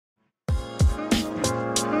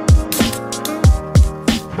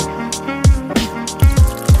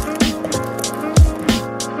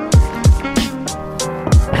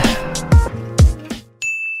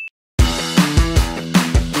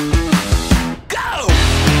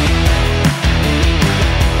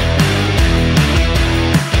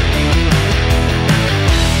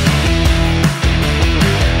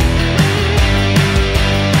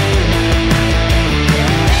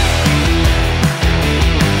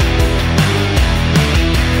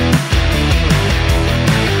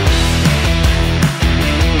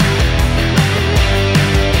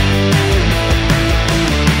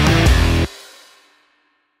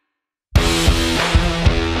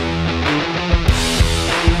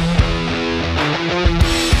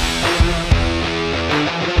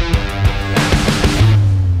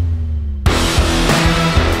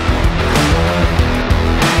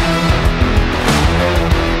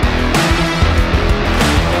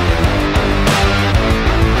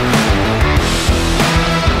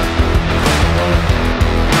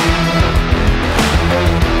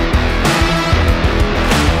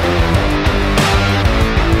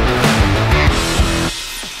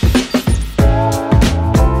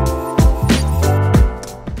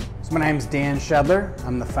name's Dan Shedler.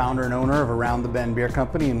 I'm the founder and owner of Around the Bend Beer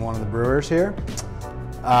Company and one of the brewers here.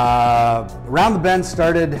 Around the Bend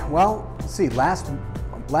started, well, let's see, last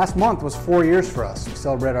month was 4 years for us. We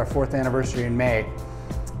celebrated our 4th anniversary in May.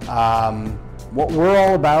 What we're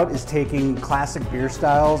all about is taking classic beer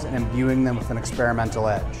styles and imbuing them with an experimental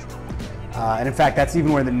edge. And in fact, that's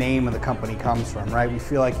even where the name of the company comes from, right? We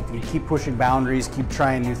feel like if you keep pushing boundaries, keep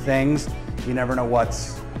trying new things, you never know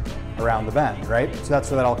what's around the bend, right? So that's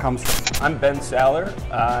where that all comes from. I'm Ben Saller.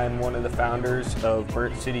 I'm one of the founders of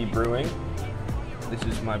City Brewing. This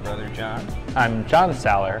is my brother John. I'm John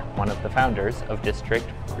Saller, one of the founders of District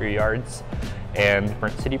Brew Yards and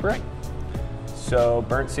City Brewing. So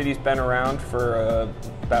Burnt City's been around for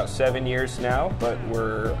about 7 years now, but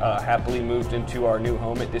we're happily moved into our new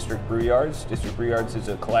home at District Brew Yards. District Brew Yards is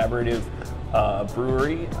a collaborative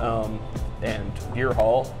brewery and beer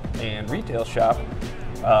hall and retail shop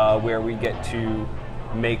where we get to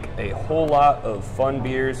make a whole lot of fun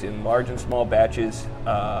beers in large and small batches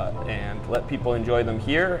and let people enjoy them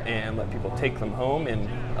here and let people take them home in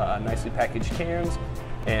nicely packaged cans.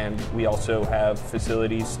 And we also have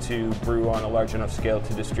facilities to brew on a large enough scale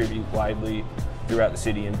to distribute widely throughout the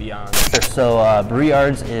city and beyond. So Brew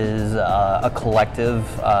Yards is a collective,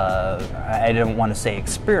 I don't want to say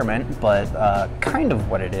experiment, but kind of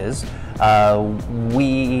what it is.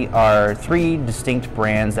 We are 3 distinct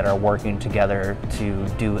brands that are working together to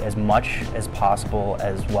do as much as possible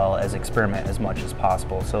as well as experiment as much as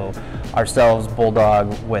possible. So ourselves,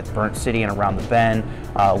 Bulldog with Burnt City and Around the Bend,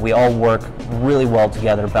 we all work really well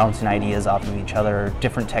together, bouncing ideas off of each other,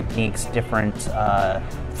 different techniques, different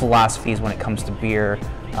philosophies when it comes to beer,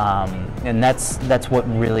 and that's what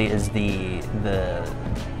really is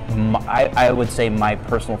I would say my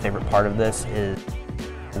personal favorite part of this is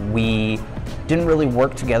we didn't really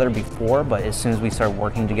work together before, but as soon as we started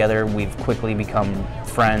working together, we've quickly become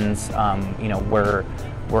friends. You know,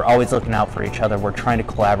 we're always looking out for each other. We're trying to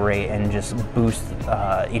collaborate and just boost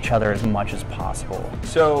each other as much as possible.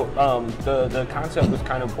 So the concept was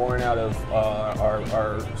kind of born out of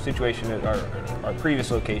our situation at our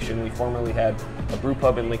previous location. We formerly had a brew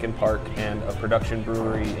pub in Lincoln Park and a production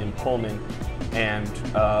brewery in Pullman. And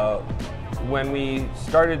when we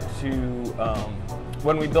started to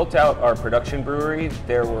when we built out our production brewery,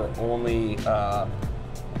 there were only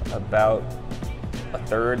about a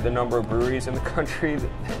third the number of breweries in the country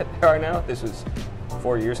that there are now. This was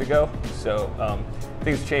 4 years ago, so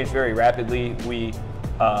things changed very rapidly. We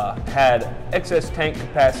had excess tank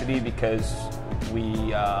capacity because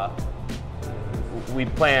we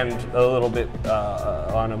planned a little bit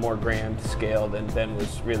on a more grand scale than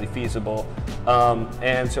was really feasible.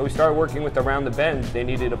 And so we started working with Around the Bend. They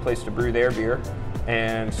needed a place to brew their beer.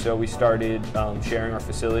 And so we started sharing our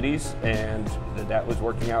facilities, and that was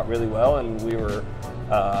working out really well. And we were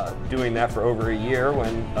doing that for over a year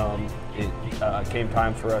when it came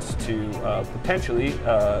time for us to potentially,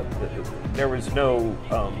 there was no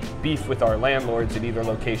beef with our landlords at either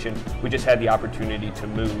location. We just had the opportunity to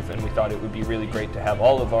move, and we thought it would be really great to have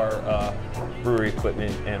all of our brewery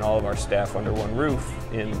equipment and all of our staff under one roof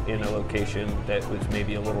in a location that was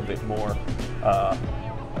maybe a little bit more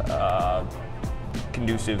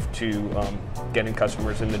conducive to getting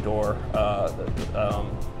customers in the door,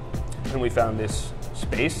 and we found this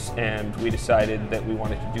space and we decided that we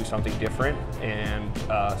wanted to do something different. And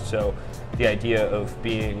so the idea of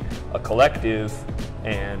being a collective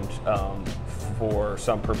and for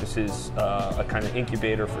some purposes a kind of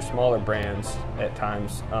incubator for smaller brands at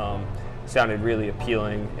times sounded really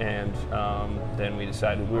appealing. And then we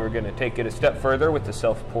decided we were going to take it a step further with the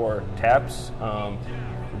self-pour taps.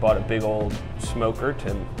 Bought a big old smoker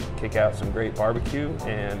to kick out some great barbecue,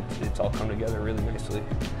 and it's all come together really nicely.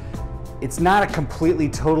 It's not a completely,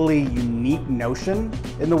 totally unique notion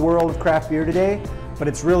in the world of craft beer today, but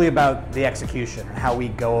it's really about the execution and how we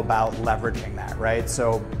go about leveraging that, right?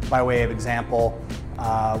 So by way of example,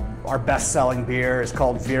 our best-selling beer is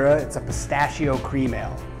called Vera. It's a pistachio cream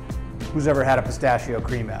ale. Who's ever had a pistachio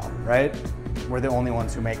cream ale, right? We're the only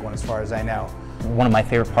ones who make one as far as I know. One of my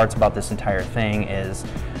favorite parts about this entire thing is,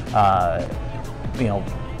 you know,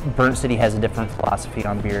 Burnt City has a different philosophy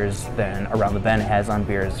on beers than Around the Bend has on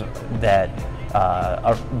beers, that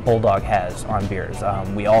Bulldog has on beers.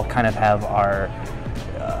 We all kind of have our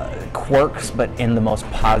quirks, but in the most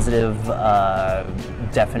positive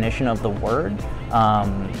definition of the word.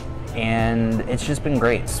 And it's just been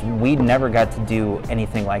great. We never got to do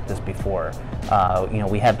anything like this before. You know,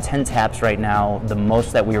 we have 10 taps right now. The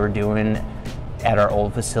most that we were doing at our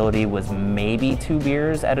old facility was maybe 2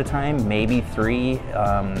 beers at a time, maybe 3.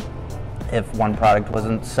 if one product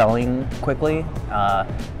wasn't selling quickly.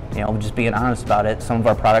 You know, just being honest about it, some of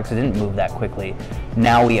our products didn't move that quickly.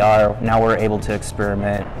 Now we're able to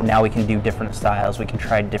experiment. Now we can do different styles. We can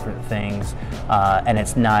try different things, and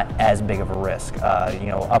it's not as big of a risk. You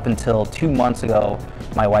know, up until 2 months ago,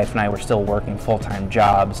 my wife and I were still working full-time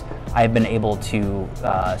jobs. I've been able to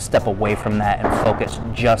step away from that and focus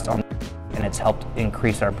just on, and it's helped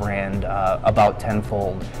increase our brand about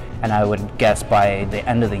tenfold. And I would guess by the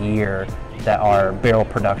end of the year that our barrel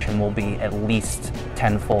production will be at least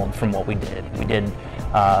tenfold from what we did. We did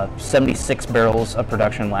 76 barrels of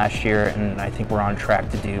production last year, and I think we're on track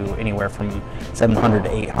to do anywhere from 700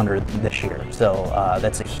 to 800 this year. So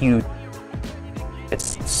that's a huge,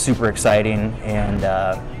 it's super exciting, and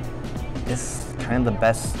it's kind of the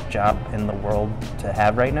best job in the world to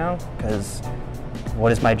have right now, because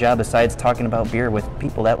what is my job besides talking about beer with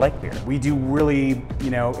people that like beer? We do really,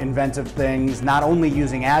 inventive things, not only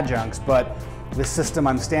using adjuncts, but the system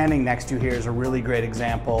I'm standing next to here is a really great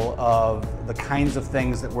example of the kinds of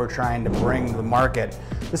things that we're trying to bring to the market.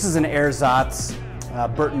 This is an ersatz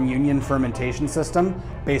Burton Union fermentation system.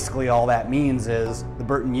 Basically all that means is the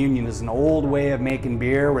Burton Union is an old way of making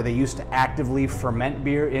beer where they used to actively ferment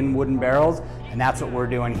beer in wooden barrels, and that's what we're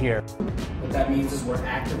doing here. What that means is we're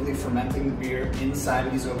actively fermenting the beer inside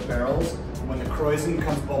of these oak barrels. When the krausen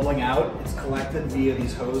comes bubbling out, it's collected via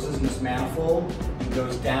these hoses in this manifold and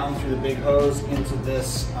goes down through the big hose into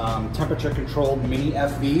this temperature-controlled mini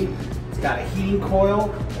FV. It's got a heating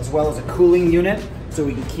coil as well as a cooling unit, so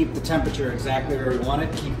we can keep the temperature exactly where we want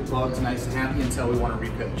it, keep the bugs nice and happy until we want to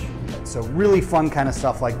repitch. So really fun kind of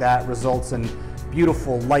stuff like that results in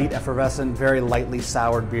beautiful, light, effervescent, very lightly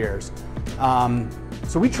soured beers.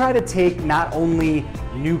 So we try to take not only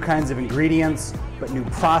new kinds of ingredients, but new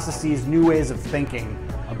processes, new ways of thinking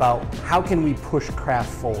about how can we push craft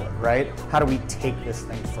forward, right? How do we take this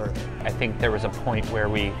thing further? I think there was a point where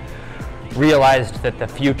we realized that the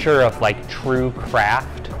future of like true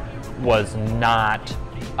craft was not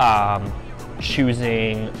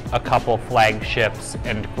choosing a couple flagships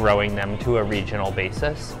and growing them to a regional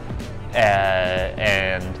basis,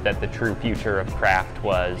 and that the true future of craft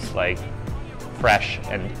was like fresh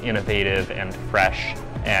and innovative and fresh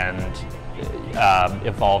and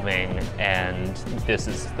evolving, and this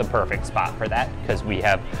is the perfect spot for that because we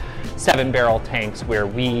have 7-barrel tanks where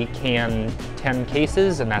we can 10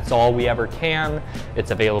 cases and that's all we ever can. It's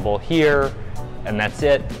available here and that's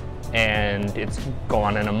it, and it's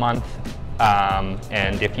gone in a month,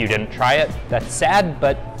 and if you didn't try it, that's sad,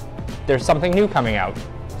 but there's something new coming out.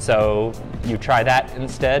 So you try that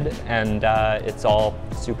instead, and it's all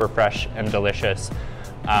super fresh and delicious.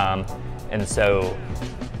 And so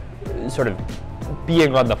sort of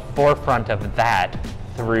being on the forefront of that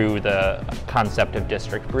through the concept of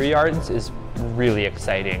District Brew Yards is really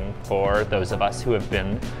exciting for those of us who have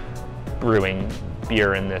been brewing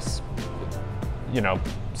beer in this,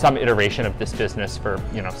 some iteration of this business for,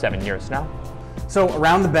 7 years now. So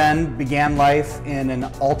Around the Bend began life in an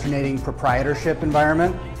alternating proprietorship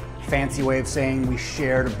environment. Fancy way of saying we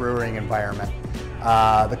shared a brewing environment.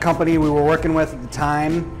 The company we were working with at the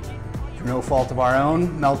time, through no fault of our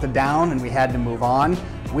own, melted down and we had to move on.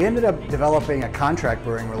 We ended up developing a contract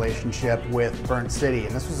brewing relationship with Burnt City,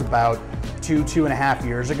 and this was about 2.5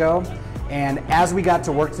 years ago. And as we got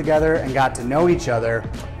to work together and got to know each other,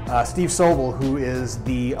 Steve Sobel, who is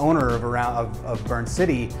the owner of Burnt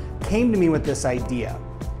City, came to me with this idea.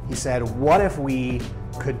 He said, what if we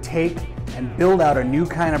could take and build out a new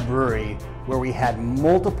kind of brewery where we had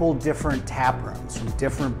multiple different tap rooms from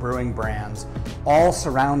different brewing brands, all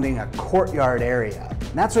surrounding a courtyard area.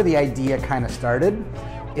 And that's where the idea kind of started.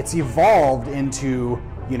 It's evolved into,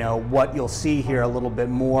 what you'll see here a little bit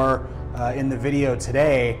more in the video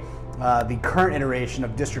today, the current iteration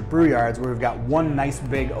of District Brew Yards, where we've got one nice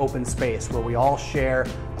big open space where we all share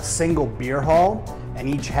a single beer hall and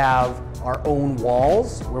each have our own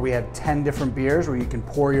walls where we have 10 different beers where you can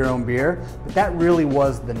pour your own beer. But that really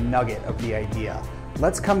was the nugget of the idea.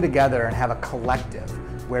 Let's come together and have a collective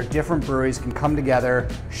where different breweries can come together,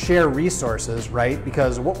 share resources, right?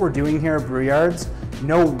 Because what we're doing here at Brew Yards,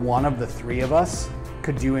 no one of the three of us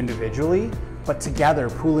could do individually, but together,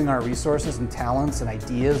 pooling our resources and talents and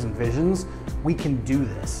ideas and visions, we can do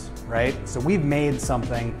this, right? So we've made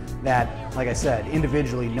something that, like I said,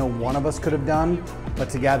 individually no one of us could have done, but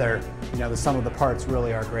together, the sum of the parts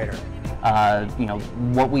really are greater.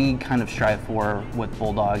 What we kind of strive for with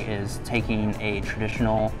Bulldog is taking a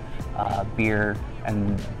traditional beer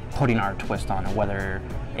and putting our twist on it, whether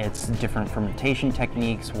it's different fermentation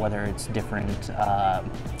techniques, whether it's different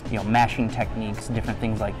mashing techniques, different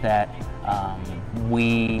things like that.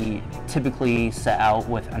 We typically set out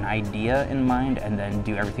with an idea in mind and then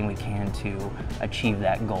do everything we can to achieve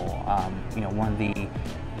that goal.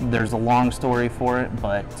 There's a long story for it,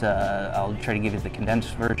 but I'll try to give you the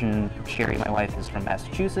condensed version. Sherry, my wife, is from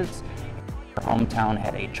Massachusetts. Her hometown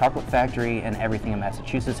had a chocolate factory, and everything in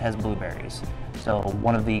Massachusetts has blueberries. So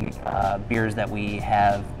one of the beers that we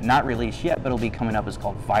have not released yet, but it'll be coming up, is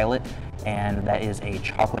called Violet, and that is a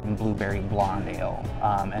chocolate and blueberry blonde ale.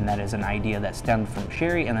 And that is an idea that stemmed from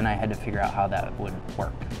Sherry, and then I had to figure out how that would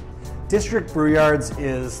work. District Brew Yards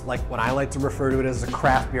is like what I like to refer to it as a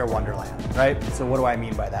craft beer wonderland, right? So what do I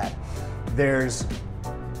mean by that? There's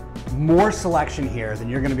more selection here than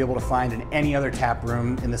you're going to be able to find in any other tap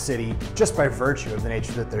room in the city, just by virtue of the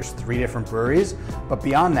nature that there's 3 different breweries. But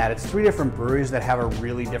beyond that, it's 3 different breweries that have a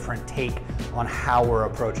really different take on how we're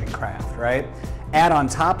approaching craft, right? Add on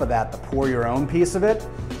top of that the pour your own piece of it,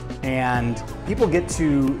 and people get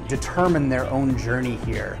to determine their own journey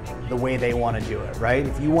here the way they want to do it, right?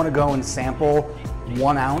 If you want to go and sample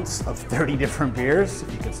 1 ounce of 30 different beers,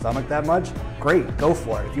 if you can stomach that much, great, go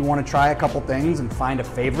for it. If you want to try a couple things and find a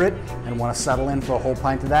favorite and want to settle in for a whole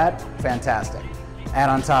pint of that, fantastic. Add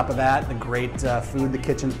on top of that the great food the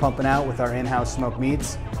kitchen's pumping out with our in-house smoked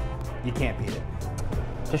meats, you can't beat it.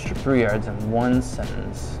 District Brew Yards in 1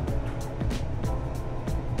 sentence.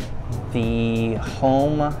 The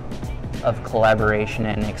home of collaboration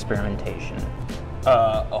and experimentation.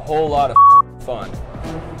 A whole lot of fun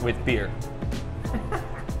with beer.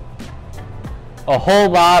 A whole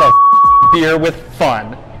lot of beer with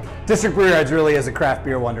fun. District Brew Yards really is a craft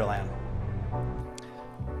beer wonderland.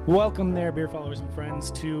 Welcome there, beer followers and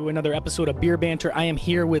friends, to another episode of Beer Banter. I am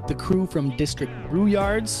here with the crew from District Brew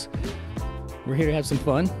Yards. We're here to have some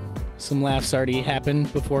fun. Some laughs already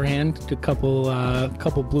happened beforehand. A couple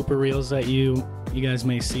blooper reels that you guys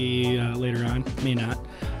may see later on, may not.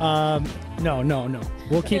 No.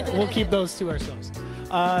 We'll keep those to ourselves.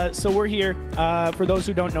 So we're here. For those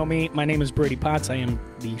who don't know me, my name is Brady Potts. I am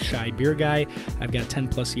the shy beer guy. I've got 10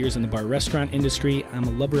 plus years in the bar restaurant industry. I'm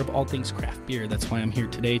a lover of all things craft beer. That's why I'm here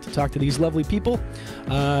today to talk to these lovely people.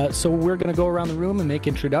 So we're going to go around the room and make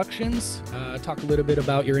introductions, talk a little bit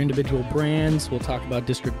about your individual brands. We'll talk about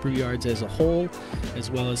District Brew Yards as a whole,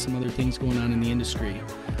 as well as some other things going on in the industry.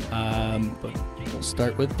 But we'll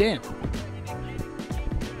start with Dan.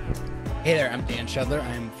 Hey there, I'm Dan Shudler.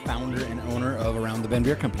 I'm founder and owner of Around the Bend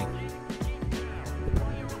Beer Company.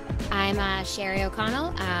 I'm Sherry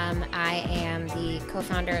O'Connell. I am the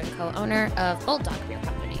co-founder and co-owner of Bulldog Beer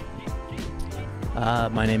Company.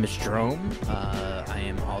 My name is Jerome. I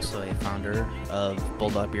am also a founder of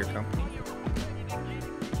Bulldog Beer Company.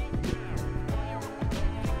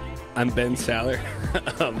 I'm Ben Saller.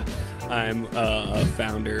 I'm a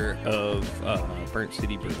founder of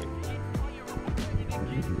City Brewing.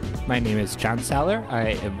 My name is John Saller.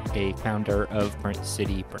 I am a founder of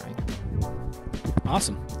City Brewing.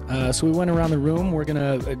 Awesome. So we went around the room. We're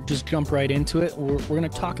going to just jump right into it. We're going to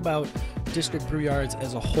talk about District Brew Yards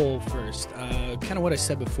as a whole first. Kind of what I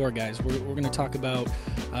said before, guys. We're going to talk about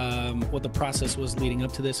what the process was leading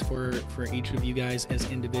up to this for each of you guys as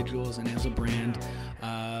individuals and as a brand,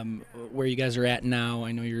 where you guys are at now.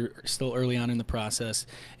 I know you're still early on in the process,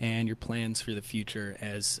 and your plans for the future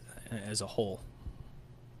as a whole.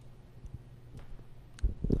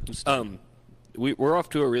 We're off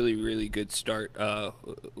to a really, really good start.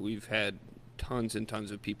 We've had tons and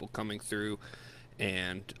tons of people coming through,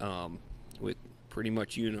 and with pretty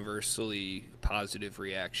much universally positive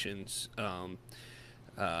reactions.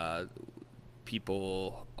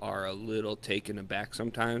 People are a little taken aback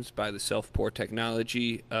sometimes by the self-pour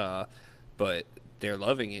technology, but they're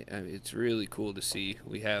loving it. I mean, it's really cool to see.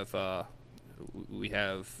 We have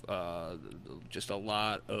just a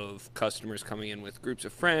lot of customers coming in with groups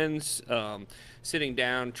of friends, sitting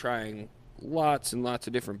down, trying lots and lots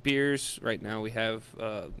of different beers. Right now we have,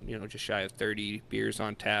 just shy of 30 beers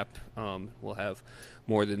on tap. We'll have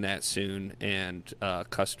more than that soon, and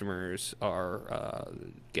customers are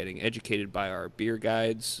getting educated by our beer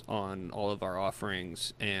guides on all of our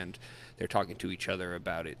offerings, and they're talking to each other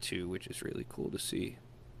about it too, which is really cool to see.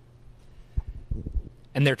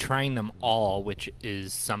 And they're trying them all, which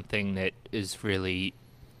is something that is really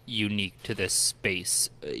unique to this space.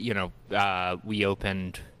 We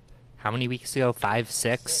opened how many weeks ago? 5,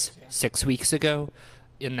 6? 6 weeks ago.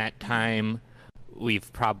 In that time,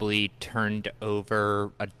 we've probably turned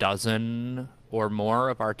over a dozen or more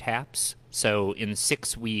of our taps. So in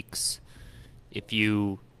 6 weeks, I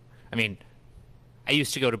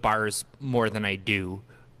used to go to bars more than I do,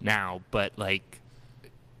 now, but like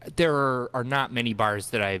there are not many bars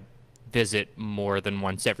that I visit more than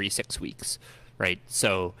once every 6 weeks, right?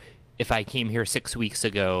 So if I came here 6 weeks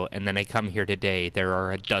ago and then I come here today, there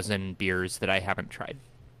are a dozen beers that I haven't tried.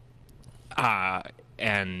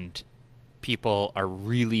 And people are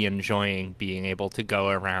really enjoying being able to go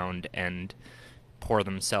around and pour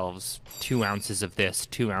themselves 2 ounces of this,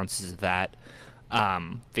 2 ounces of that,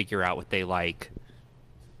 figure out what they like,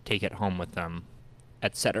 take it home with them,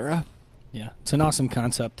 etc. Yeah, it's an awesome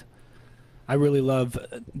concept. I really love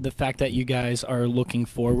the fact that you guys are looking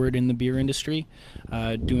forward in the beer industry,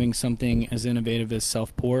 doing something as innovative as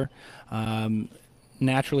self-pour.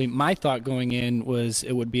 Naturally, my thought going in was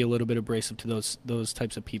it would be a little bit abrasive to those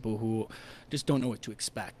types of people who just don't know what to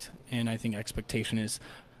expect. And I think expectation is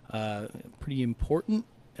pretty important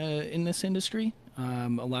in this industry. A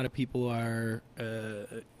lot of people are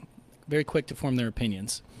very quick to form their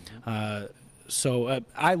opinions. So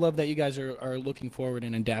I love that you guys are looking forward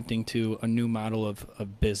and adapting to a new model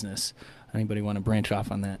of business. Anybody want to branch off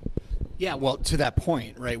on that? Yeah, well, to that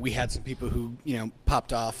point, right, we had some people who,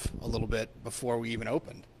 popped off a little bit before we even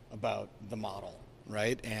opened about the model,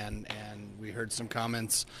 right? And we heard some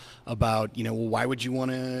comments about, well, why would you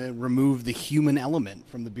want to remove the human element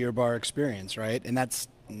from the beer bar experience, right? And that's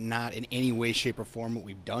not in any way, shape, or form what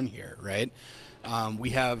we've done here, right?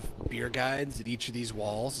 We have beer guides at each of these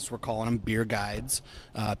walls, as we're calling them, beer guides.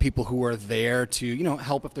 People who are there to,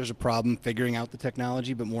 help if there's a problem figuring out the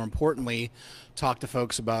technology, but more importantly, talk to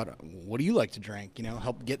folks about what do you like to drink,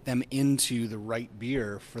 help get them into the right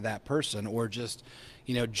beer for that person, or just,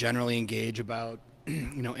 generally engage about,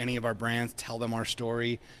 any of our brands, tell them our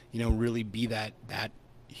story, really be that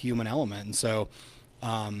human element. And so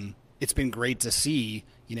it's been great to see,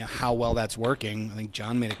 how well that's working. I think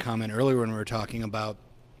John made a comment earlier when we were talking about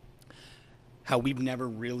how we've never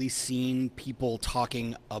really seen people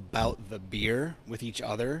talking about the beer with each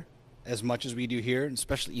other as much as we do here,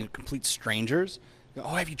 especially, complete strangers.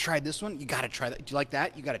 Oh, have you tried this one? You got to try that. Do you like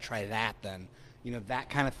that? You got to try that then. That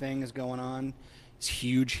kind of thing is going on. It's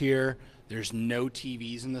huge here. There's no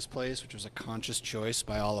TVs in this place, which was a conscious choice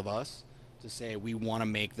by all of us to say we want to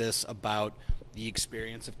make this about the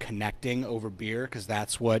experience of connecting over beer, because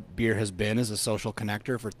that's what beer has been, as a social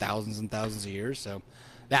connector for thousands and thousands of years. So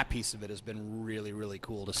that piece of it has been really, really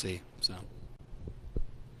cool to see. So,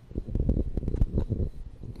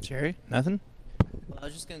 Jerry, nothing? Well, I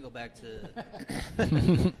was just gonna go back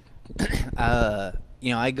to,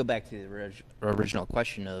 I go back to the original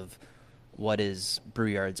question of what is Brew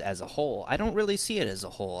Yards as a whole. I don't really see it as a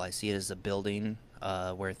whole. I see it as a building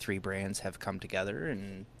where 3 brands have come together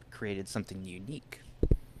and created something unique.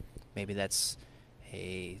 Maybe that's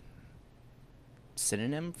a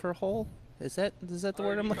synonym for whole. Is that the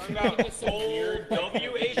word I'm looking for?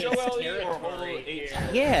 W-H-O-L-E or whole H?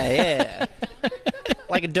 Yeah.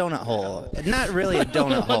 Like a donut hole. Not really a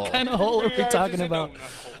donut hole. What kind of hole are we talking about?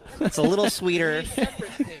 It's a little sweeter.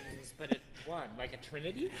 Separate things, but it's one, like a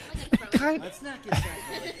trinity? Let's not get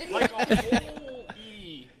started. Like a whole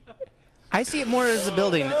E. I see it more as a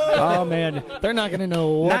building. Oh man, they're not gonna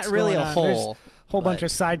know what's Not really going a on. hole, There's a whole bunch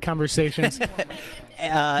of side conversations.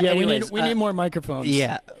 Anyways, we need more microphones.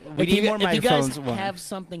 Yeah, we need more microphones. If you guys have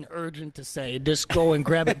something urgent to say, just go and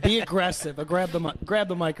grab it. Be aggressive. Grab the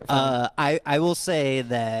microphone. I will say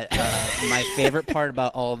that my favorite part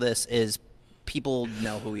about all this is people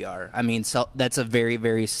know who we are. I mean, that's a very,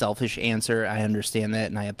 very selfish answer. I understand that,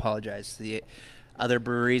 and I apologize to the other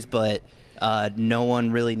breweries, but no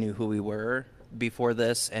one really knew who we were before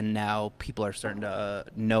this, and now people are starting to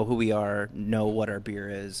know who we are, know what our beer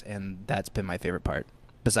is, and that's been my favorite part,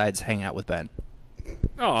 besides hanging out with Ben.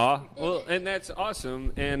 Aw, well, and that's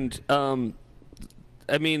awesome. And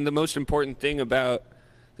I mean, the most important thing about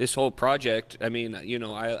this whole project, I mean,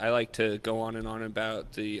 I like to go on and on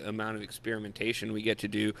about the amount of experimentation we get to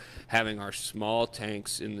do, having our small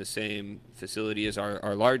tanks in the same facility as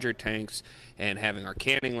our larger tanks, and having our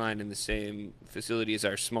canning line in the same facility as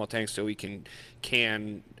our small tanks, so we can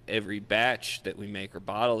can every batch that we make or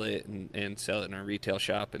bottle it and sell it in our retail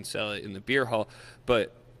shop and sell it in the beer hall.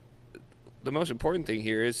 But the most important thing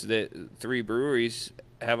here is that 3 breweries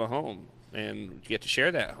have a home, and get to share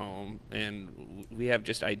that home, and we have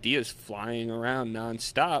just ideas flying around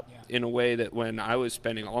nonstop in a way that when I was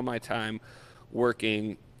spending all my time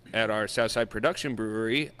working at our Southside Production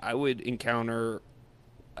Brewery, I would encounter,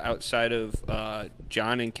 outside of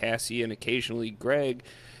John and Cassie and occasionally Greg,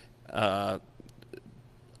 no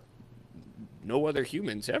other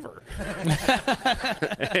humans ever.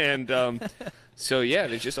 And so, yeah,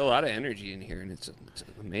 there's just a lot of energy in here, and it's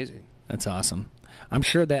amazing. That's awesome. I'm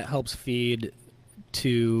sure that helps feed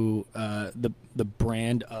to the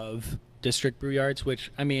brand of District Brew Yards,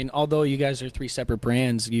 which, I mean, although you guys are 3 separate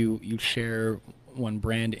brands, you share one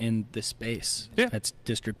brand in this space. Yeah. That's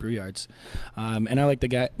District Brew Yards. And I like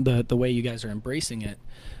the way you guys are embracing it.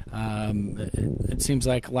 It seems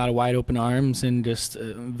like a lot of wide open arms and just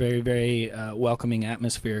a very, very welcoming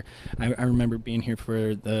atmosphere. I remember being here for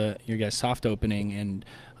your guys' soft opening, and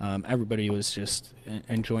everybody was just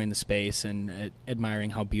enjoying the space and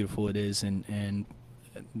admiring how beautiful it is and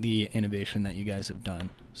the innovation that you guys have done.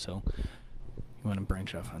 So you want to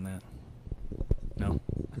branch off on that? No?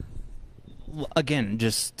 Again,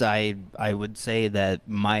 just I would say that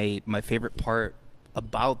my favorite part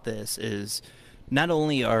about this is not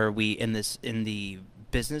only are we in the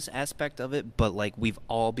business aspect of it, but like we've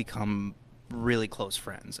all become really close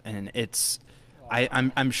friends, and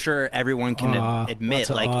I'm sure everyone can admit,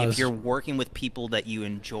 like, if you're working with people that you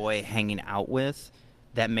enjoy hanging out with,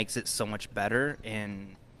 that makes it so much better.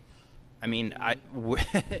 And I mean,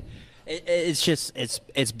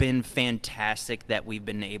 it's been fantastic that we've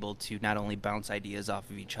been able to not only bounce ideas off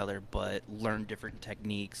of each other, but learn different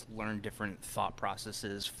techniques, learn different thought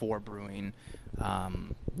processes for brewing.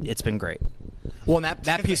 It's been great. Well, and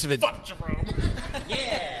that piece of it.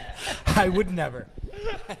 Yeah, I would never.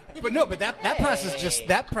 But no, but that process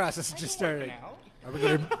just started. Are we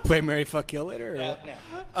gonna play Mary Fuck Kill later?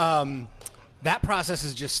 No. That process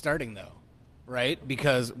is just starting though, right?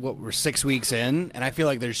 Because we're 6 weeks in, and I feel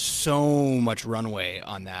like there's so much runway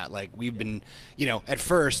on that. Like we've been, at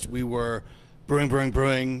first we were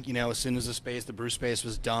brewing. As soon as the brew space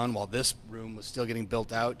was done, while this room was still getting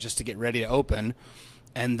built out, just to get ready to open,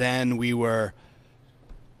 and then we were.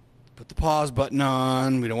 Put the pause button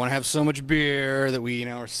on. We don't want to have so much beer that we,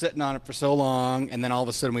 are sitting on it for so long. And then all of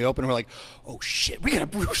a sudden we open and we're like, oh shit, we got to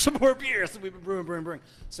brew some more beer. So we've been brewing.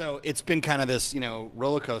 So it's been kind of this,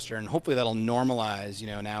 roller coaster, and hopefully that'll normalize,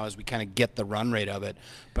 now as we kind of get the run rate of it.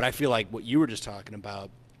 But I feel like what you were just talking about,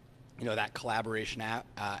 that collaboration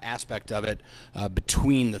aspect of it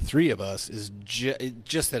between the 3 of us is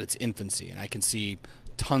just that it's infancy. And I can see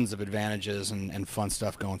tons of advantages and fun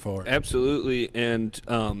stuff going forward. Absolutely. And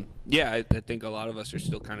I think a lot of us are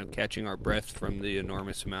still kind of catching our breath from the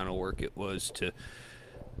enormous amount of work it was to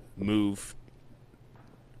move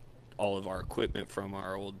all of our equipment from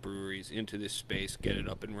our old breweries into this space, get it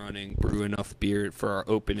up and running, brew enough beer for our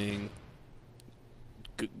opening,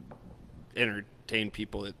 entertain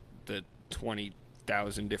people at the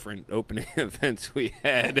 20,000 different opening events we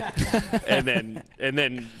had, and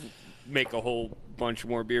then make a whole bunch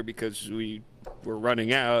more beer because we were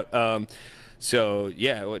running out. So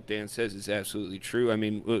yeah, what Dan says is absolutely true. I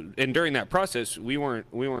mean, and during that process, we weren't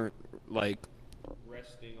like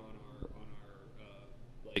resting on our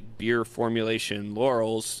like beer formulation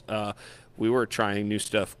laurels. We were trying new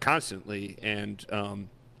stuff constantly, and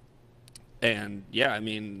yeah, I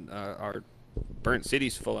mean, our Burnt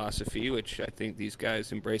Cities philosophy, which I think these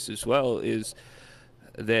guys embrace as well, is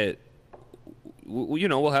that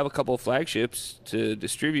we'll have a couple of flagships to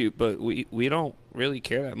distribute, but we don't really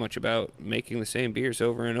care that much about making the same beers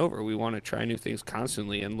over and over. We want to try new things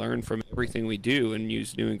constantly and learn from everything we do and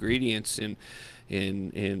use new ingredients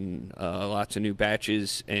in lots of new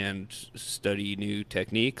batches and study new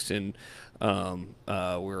techniques. And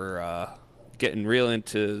we're getting real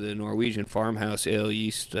into the Norwegian farmhouse ale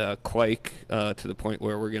yeast Quake to the point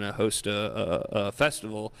where we're going to host a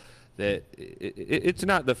festival that it's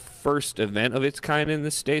not the first event of its kind in the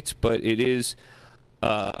States, but it is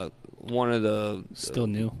one of the still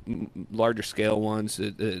new larger scale ones.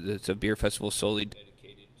 It's a beer festival solely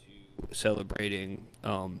dedicated to celebrating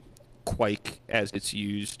Quake as it's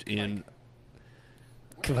used in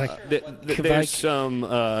there's some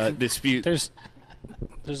dispute.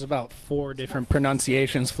 There's about 4 different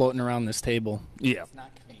pronunciations floating around this table. Yeah.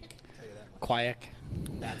 Quack.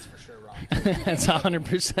 That's for sure wrong. That's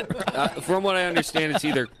 100% wrong. From what I understand, it's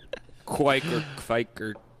either Quake or Kvike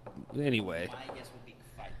or anyway. My guess would be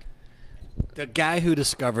Kvike. The guy who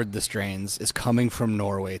discovered the strains is coming from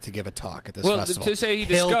Norway to give a talk at this festival. To say he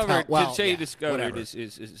He'll discovered, whatever.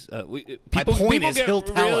 is My point is he'll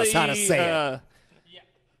tell us how to say it.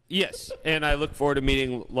 Yes, and I look forward to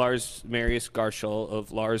meeting Lars Marius Garshol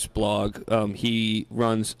of Lars Blog. He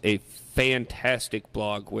runs a fantastic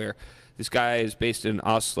blog where this guy is based in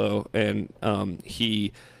Oslo, and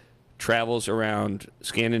he travels around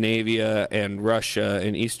Scandinavia and Russia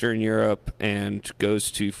and Eastern Europe and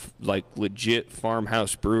goes to like legit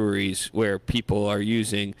farmhouse breweries where people are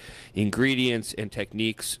using ingredients and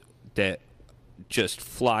techniques that just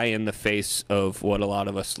fly in the face of what a lot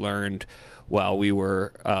of us learned while we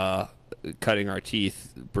were cutting our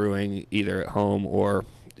teeth brewing either at home or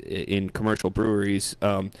in commercial breweries,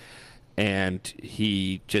 and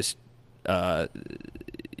he just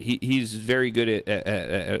he's very good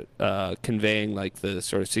at conveying like the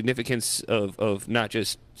sort of significance of not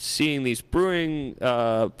just seeing these brewing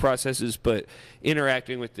processes, but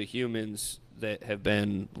interacting with the humans that have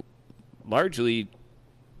been largely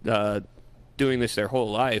doing this their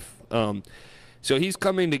whole life. So he's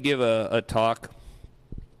coming to give a talk,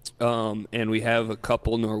 and we have a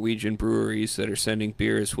couple Norwegian breweries that are sending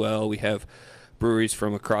beer as well. We have breweries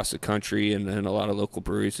from across the country and a lot of local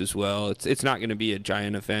breweries as well. It's not going to be a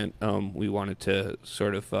giant event. We wanted to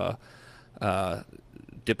sort of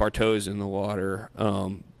dip our toes in the water,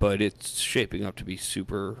 but it's shaping up to be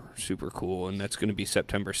super, super cool, and that's going to be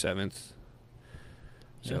September 7th.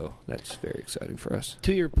 So that's very exciting for us.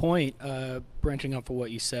 To your point, branching off of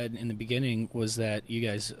what you said in the beginning, was that you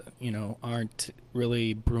guys, aren't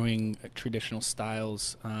really brewing traditional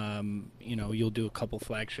styles. You'll do a couple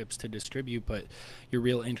flagships to distribute, but your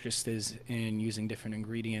real interest is in using different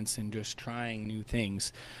ingredients and just trying new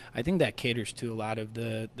things. I think that caters to a lot of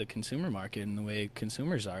the consumer market and the way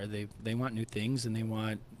consumers are. They want new things, and they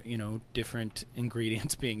want different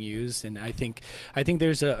ingredients being used, and I think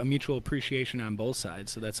there's a mutual appreciation on both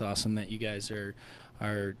sides. So that's awesome that you guys are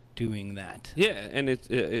doing that. Yeah, and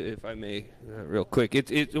if I may, real quick,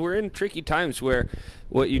 we're in tricky times where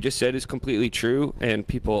what you just said is completely true, and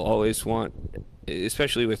people always want,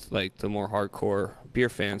 especially with like the more hardcore beer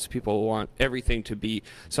fans, people want everything to be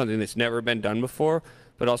something that's never been done before,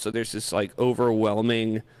 but also there's this like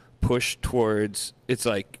overwhelming push towards, it's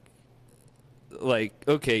like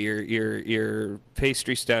okay, your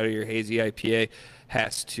pastry stout or your hazy IPA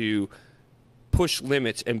has to push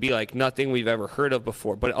limits and be like nothing we've ever heard of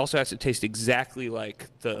before, but it also has to taste exactly like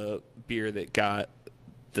the beer that got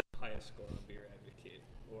the highest score on Beer Advocate,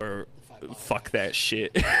 or fuck that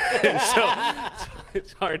shit. So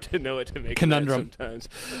it's hard to know what to make Conundrum sometimes.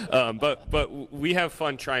 But we have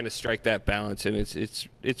fun trying to strike that balance, and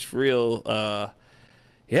it's real.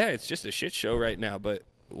 It's just a shit show right now, but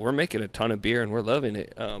we're making a ton of beer and we're loving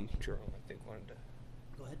it. Jerome, I think, wanted to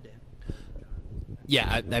Go ahead, Dan.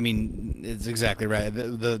 Yeah, I mean, it's exactly right.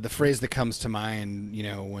 The phrase that comes to mind,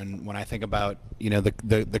 when I think about,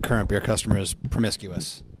 the current beer customer is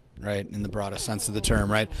promiscuous, right? In the broadest sense of the term,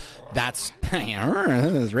 right? That's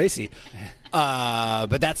it's racy.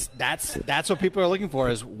 But that's what people are looking for,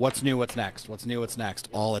 is what's new, what's next,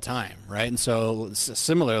 all the time, right? And so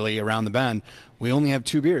similarly around the bend, we only have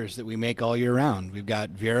 2 beers that we make all year round. We've got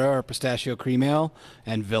Vera, our pistachio cream ale,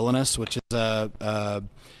 and Villainous, which is a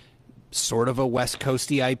sort of a West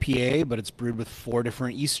Coasty IPA, but it's brewed with 4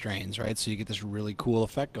 different yeast strains, right? So you get this really cool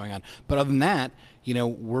effect going on. But other than that,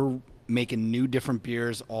 we're making new different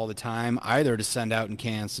beers all the time, either to send out in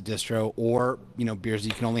cans to distro, or beers that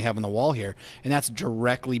you can only have on the wall here, and that's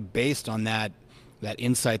directly based on that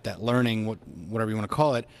insight, that learning, whatever you want to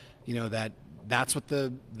call it. That's what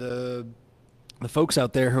the folks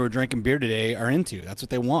out there who are drinking beer today are into. That's what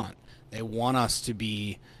they want. They want us to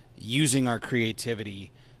be using our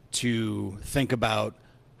creativity to think about,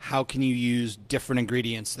 how can you use different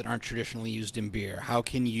ingredients that aren't traditionally used in beer? How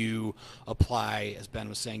can you apply, as Ben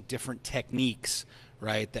was saying, different techniques,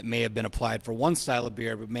 right, that may have been applied for one style of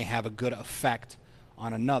beer but may have a good effect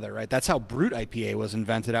on another, right? That's how Brute IPA was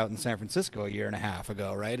invented out in San Francisco a year and a half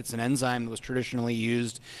ago, right? It's an enzyme that was traditionally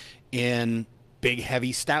used in big,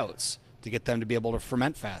 heavy stouts to get them to be able to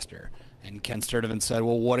ferment faster. And Ken Sturdivant said,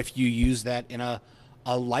 well, what if you use that in a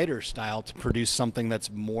lighter style to produce something that's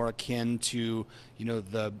more akin to,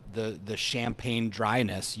 the champagne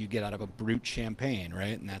dryness you get out of a brute champagne,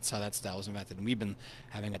 right? And that's how that style was invented. And we've been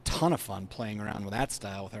having a ton of fun playing around with that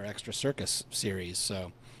style with our Extra Circus series.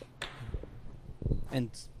 So, And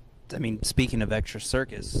I mean, speaking of Extra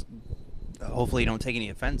Circus, hopefully you don't take any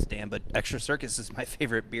offense, Dan, but Extra Circus is my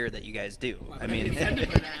favorite beer that you guys do. I mean,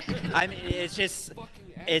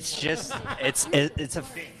 it's a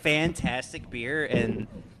fantastic beer, and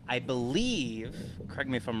I believe, correct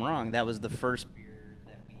me if I'm wrong, that was the first beer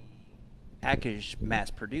that we packaged, mass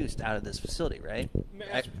produced out of this facility, right?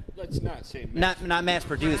 Let's not say not mass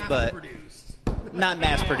produced, but not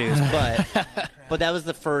mass produced, but that was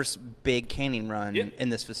the first big canning run in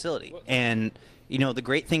this facility. And the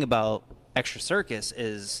great thing about Extra Circus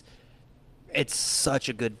is it's such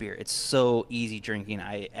a good beer. It's so easy drinking.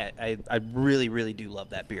 I really, really do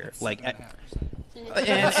love that beer. Like, and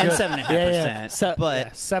 7.5%. Yeah.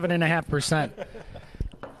 But 7.5%.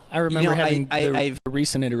 I remember having the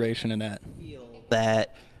recent iteration of that.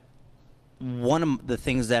 That one of the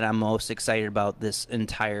things that I'm most excited about this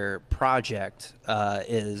entire project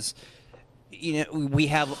is, we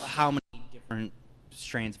have how many different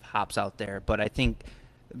strains of hops out there, but I think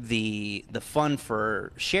the fun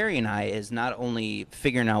for Sherry and I is not only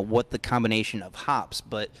figuring out what the combination of hops,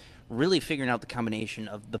 but really figuring out the combination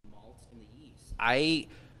of the malts and the yeast.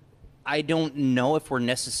 I don't know if we're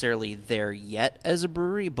necessarily there yet as a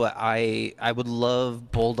brewery, but I would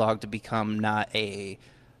love Bulldog to become not a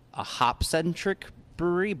hop-centric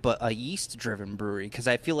brewery, but a yeast-driven brewery, because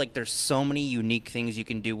I feel like there's so many unique things you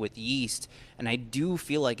can do with yeast, and I do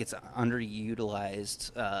feel like it's an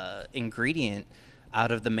underutilized ingredient out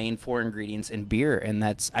of the main 4 ingredients in beer, and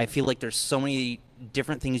I feel like there's so many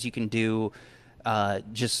different things you can do,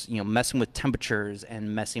 just messing with temperatures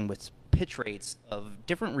and messing with pitch rates of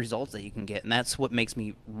different results that you can get, and that's what makes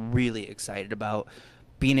me really excited about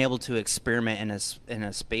being able to experiment in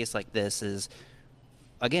a space like this. Is,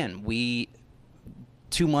 again,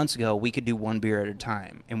 2 months ago we could do one beer at a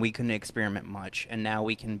time and we couldn't experiment much, and now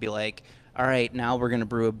we can be like, all right, now we're going to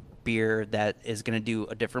brew a beer that is going to do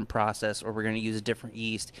a different process, or we're going to use a different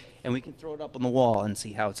yeast, and we can throw it up on the wall and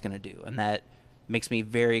see how it's going to do, and that makes me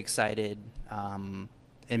very excited.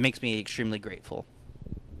 It makes me extremely grateful.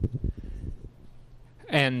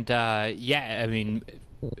 And yeah, I mean,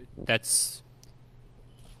 that's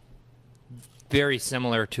very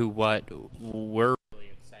similar to what we're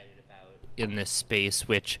really excited about in this space,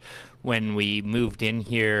 which when we moved in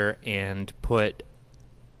here and put,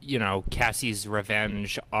 Cassie's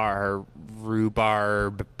Revenge, our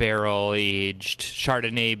rhubarb barrel-aged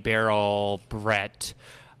Chardonnay barrel Brett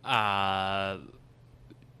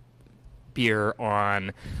beer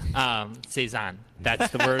on Saison.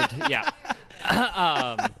 That's the word, yeah.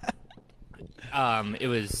 It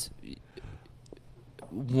was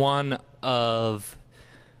one of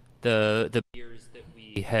the beers that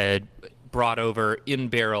we had brought over in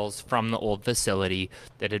barrels from the old facility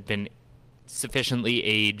that had been sufficiently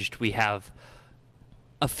aged. We have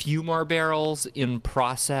a few more barrels in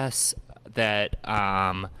process that,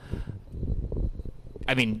 I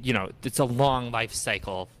mean, it's a long life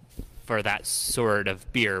cycle for that sort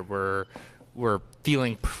of beer. We're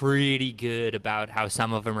feeling pretty good about how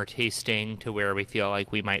some of them are tasting, to where we feel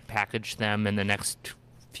like we might package them in the next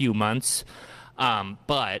few months.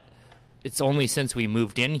 But it's only since we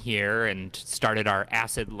moved in here and started our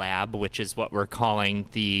acid lab, which is what we're calling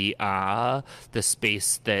the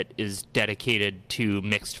space that is dedicated to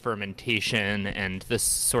mixed fermentation and the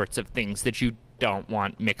sorts of things that you don't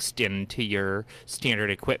want mixed into your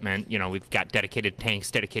standard equipment. We've got dedicated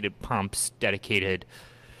tanks, dedicated pumps, dedicated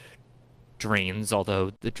drains,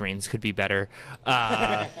 although the drains could be better.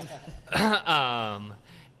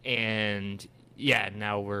 And yeah,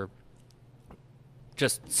 now we're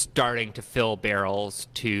just starting to fill barrels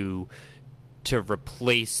to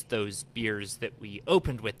replace those beers that we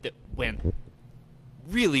opened with that went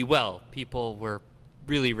really well. People were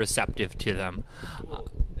really receptive to them.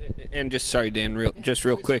 And just, sorry, Dan, real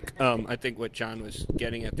quick, I think what John was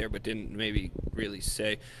getting at there but didn't maybe really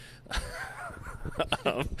say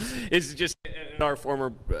is just in our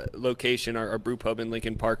former location, our brew pub in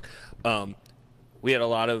Lincoln Park, we had a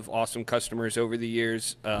lot of awesome customers over the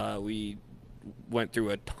years. We went through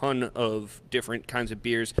a ton of different kinds of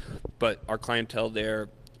beers, but our clientele there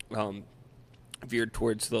veered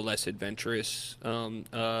towards the less adventurous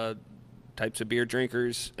types of beer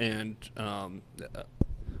drinkers, and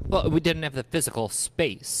well, we didn't have the physical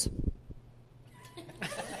space.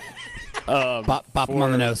 Bop them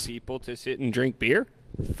on the nose. People to sit and drink beer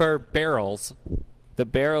For barrels. The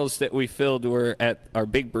barrels that we filled were at our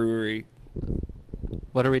big brewery.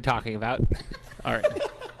 What are we talking about? All right.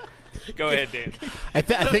 Go ahead, Dan. I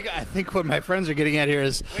think what my friends are getting at here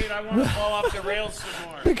is Wait, I want to fall off the rails some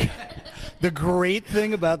more. the great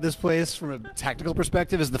thing about this place from a technical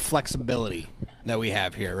perspective is the flexibility that we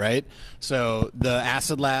have here, right? So the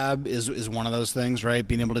acid lab is one of those things, right?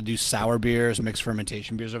 Being able to do sour beers, mixed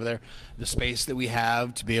fermentation beers over there. The space that we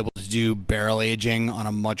have to be able to do barrel aging on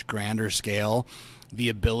a much grander scale. The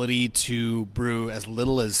ability to brew as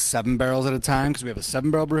little as 7 barrels at a time, because we have a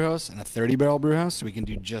 7-barrel brew house and a 30-barrel brew house, so we can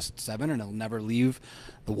do just 7 and it'll never leave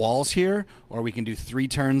the walls here. Or we can do 3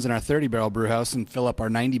 turns in our 30-barrel brew house and fill up our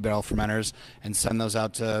 90-barrel fermenters and send those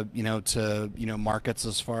out to markets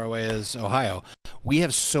as far away as Ohio. We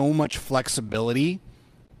have so much flexibility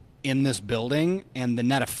in this building, and the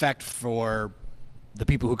net effect for the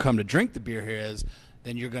people who come to drink the beer here is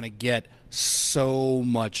then you're going to get so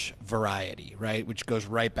much variety, right? Which goes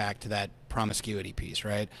right back to that promiscuity piece,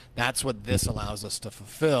 right? That's what this allows us to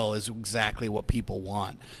fulfill, is exactly what people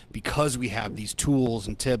want. Because we have these tools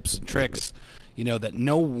and tips and tricks, that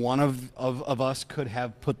no one of us could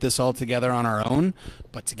have put this all together on our own,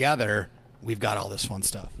 but together we've got all this fun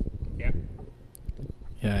stuff. Yeah,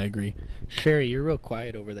 I agree. Sherry, you're real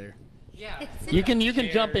quiet over there. You can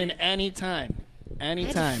jump in anytime. I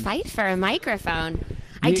Anytime. fight for a microphone.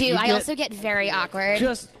 I do. I also get very awkward.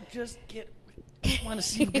 Just get. I want to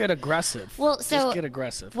see you get aggressive. Well, so just get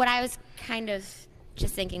aggressive. What I was kind of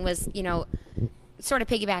just thinking was, sort of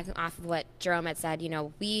piggybacking off of what Jerome had said.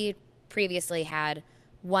 We previously had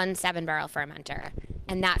one 7-barrel fermenter,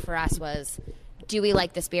 and that for us was, do we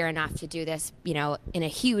like this beer enough to do this, in a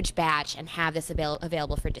huge batch and have this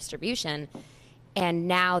available for distribution? And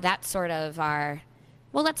now that's sort of our,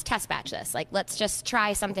 well, let's test batch this. Like, let's just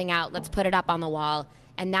try something out. Let's put it up on the wall.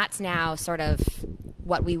 And that's now sort of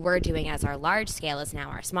what we were doing as our large scale is now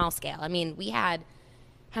our small scale. I mean, we had,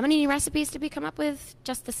 how many new recipes did we come up with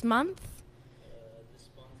just this month?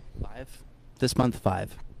 This month,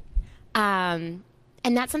 5. And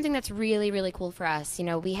that's something that's really, really cool for us.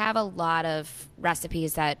 We have a lot of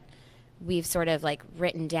recipes that we've sort of like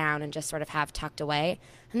written down and just sort of have tucked away,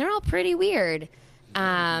 and they're all pretty weird.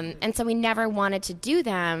 And so we never wanted to do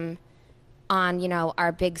them on,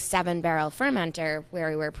 our big 7-barrel fermenter where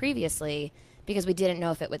we were previously, because we didn't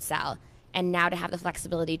know if it would sell. And now to have the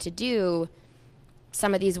flexibility to do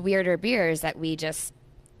some of these weirder beers that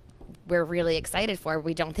we're really excited for,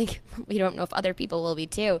 we don't know if other people will be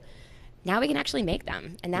too. Now we can actually make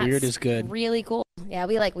them, and that's Weird is good. Really cool. Yeah,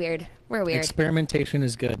 we like weird. We're weird. Experimentation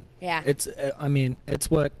is good. Yeah. It's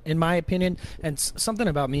it's what, in my opinion, and something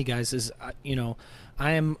about me, guys, is I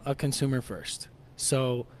am a consumer first.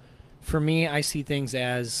 So for me, I see things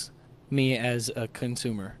as me as a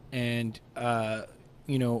consumer, and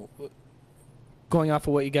going off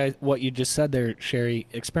of what you just said there, Sherry,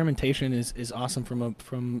 experimentation is awesome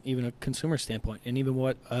from even a consumer standpoint, and even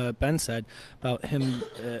what Ben said about him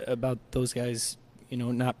about those guys,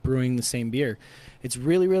 not brewing the same beer. It's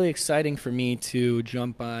really, really exciting for me to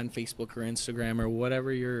jump on Facebook or Instagram or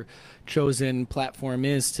whatever your chosen platform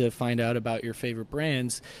is to find out about your favorite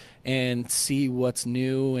brands and see what's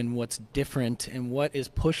new and what's different and what is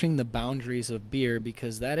pushing the boundaries of beer,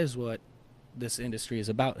 because that is what this industry is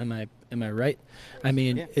about. Am I right? I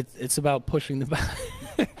mean, yeah. It's about pushing the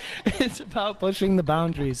it's about pushing the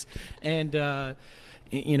boundaries, and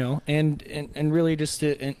and really just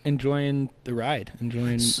enjoying the ride,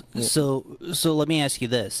 enjoying. So let me ask you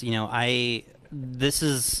this. This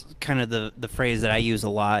is kind of the phrase that I use a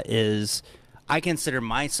lot is I consider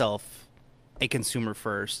myself a consumer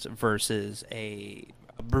first versus a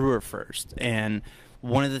brewer first, and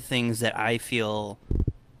one of the things that I feel,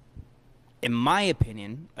 in my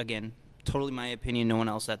opinion, again, totally my opinion, no one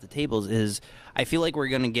else at the tables, is I feel like we're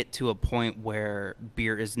going to get to a point where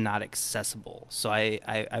beer is not accessible. So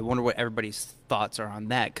I wonder what everybody's thoughts are on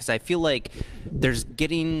that, because I feel like there's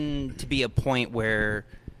getting to be a point where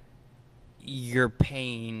you're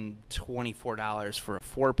paying $24 for a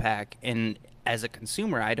 4-pack, and as a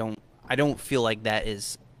consumer, I don't feel like that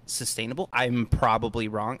is sustainable. I'm probably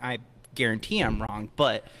wrong. I guarantee I'm wrong,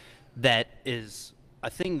 but that is a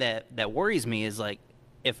thing that worries me, is like,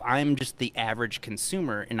 if I'm just the average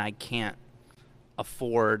consumer and I can't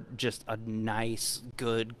afford just a nice,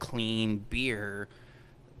 good, clean beer,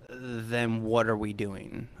 then what are we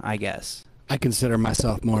doing, I guess? I consider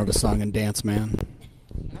myself more of a song and dance man.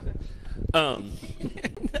 I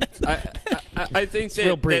think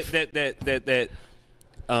that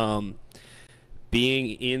being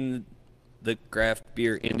in the craft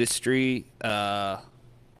beer industry,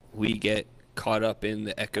 we get caught up in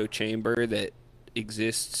the echo chamber that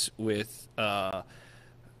exists with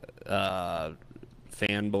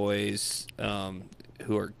fanboys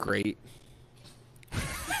who are great.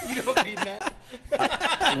 You don't mean that.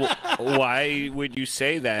 Why would you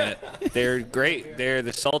say that? They're great. They're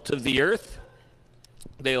the salt of the earth.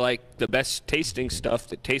 They like the best tasting stuff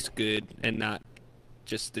that tastes good, and not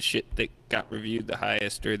just the shit that got reviewed the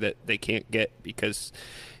highest or that they can't get because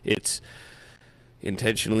it's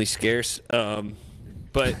intentionally scarce.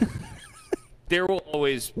 But there will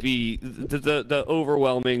always be the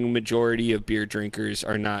overwhelming majority of beer drinkers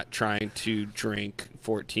are not trying to drink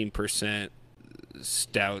 14%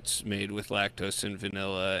 stouts made with lactose and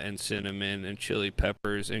vanilla and cinnamon and chili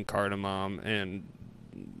peppers and cardamom and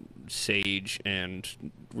sage and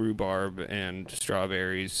rhubarb and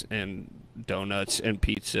strawberries and donuts and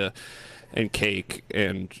pizza and cake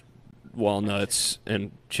and walnuts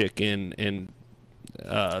and chicken and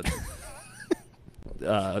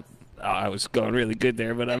I was going really good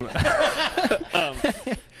there, but I'm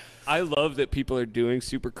I love that people are doing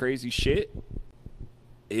super crazy shit.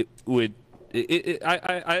 I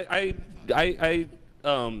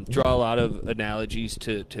draw a lot of analogies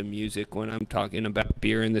to music when I'm talking about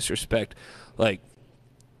beer in this respect. Like,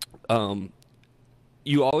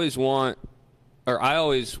 you always want, or I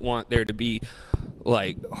always want there to be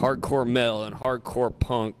like hardcore metal and hardcore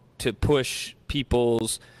punk to push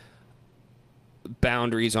people's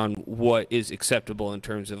boundaries on what is acceptable in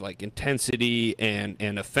terms of like intensity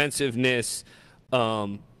and offensiveness.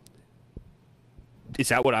 Is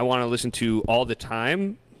that what I want to listen to all the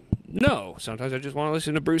time? No. Sometimes I just want to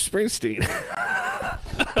listen to Bruce Springsteen.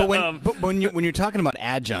 But when you're talking about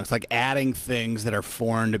adjuncts, like adding things that are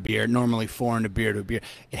foreign to beer, normally foreign to beer,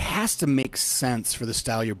 it has to make sense for the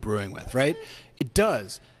style you're brewing with, right? It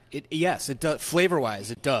does. Yes, it does.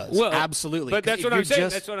 Flavor-wise, it does. Well, absolutely. But that's what I'm saying.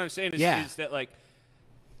 That's what I'm saying is that, like,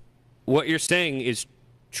 what you're saying is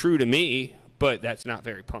true to me, but that's not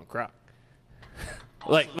very punk rock.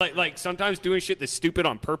 Like sometimes doing shit that's stupid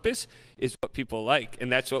on purpose is what people like,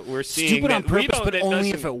 and that's what we're seeing. Stupid on purpose, but only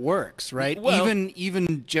if it works, right? Well,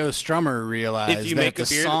 even Joe Strummer realized that the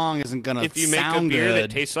song isn't going to sound good. If you make a beer that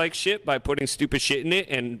tastes like shit by putting stupid shit in it,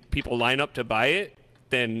 and people line up to buy it,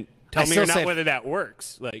 then tell me or not whether that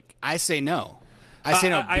works. Like, I say no. I say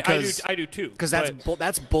no because I do too. Because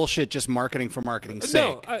that's bullshit. Just marketing for marketing's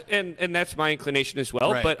sake. No, and that's my inclination as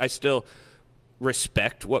well. Right. But I still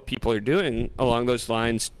respect what people are doing along those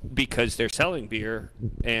lines because they're selling beer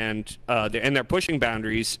and they're pushing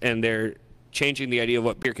boundaries and they're changing the idea of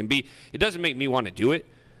what beer can be. It doesn't make me want to do it,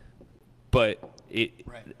 but it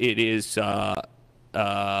is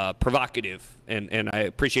provocative, and I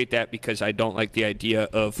appreciate that because I don't like the idea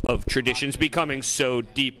of traditions becoming so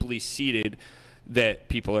deeply seated that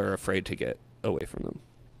people are afraid to get away from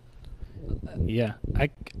them. Yeah,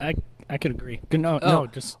 I could agree.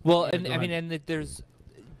 Well, and there's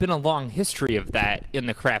been a long history of that in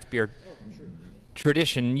the craft beer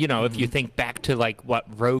tradition. You know, if you think back to like what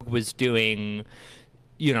Rogue was doing,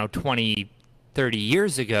 20, 30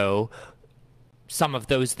 years ago, some of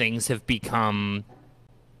those things have become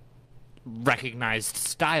recognized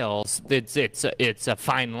styles. It's a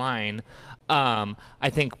fine line. I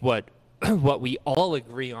think what we all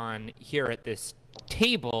agree on here at this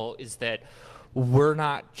table is that we're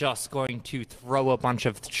not just going to throw a bunch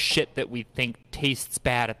of shit that we think tastes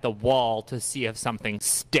bad at the wall to see if something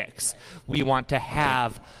sticks. We want to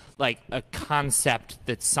have like a concept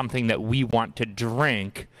that's something that we want to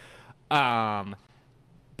drink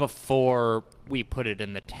before we put it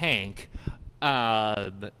in the tank. I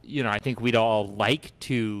think we'd all like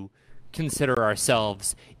to consider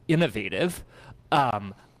ourselves innovative,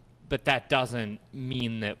 but that doesn't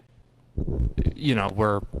mean that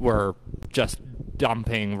we're just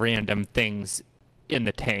dumping random things in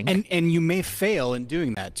the tank. And you may fail in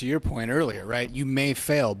doing that, to your point earlier, right? You may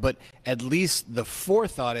fail, but at least the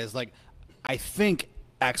forethought is like, I think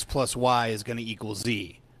X plus Y is going to equal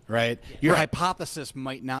Z, right? Your hypothesis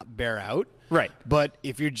might not bear out. Right. But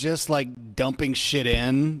if you're just like dumping shit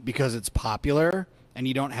in because it's popular and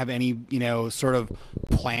you don't have any, sort of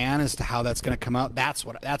plan as to how that's going to come out, that's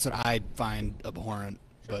what I find abhorrent.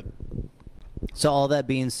 But so all that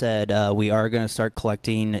being said, we are going to start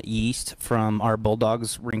collecting yeast from our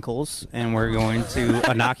bulldog's wrinkles, and we're going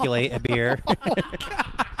to inoculate a beer.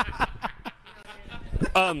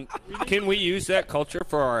 Can we use that culture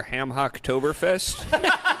for our Ham Hocktoberfest?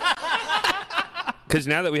 Because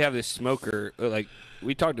now that we have this smoker, like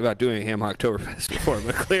we talked about doing a Ham Hocktoberfest before,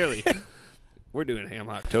 but clearly we're doing Ham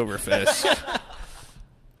Hocktoberfest.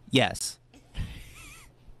 Yes.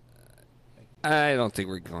 I don't think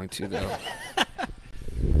we're going to, though.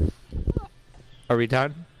 Are we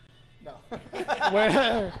done? No.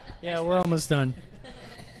 We're almost done.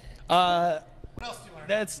 What else do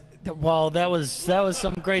you want? That was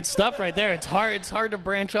some great stuff right there. It's hard to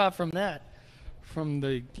branch off from that, from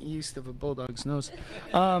the yeast of a bulldog's nose.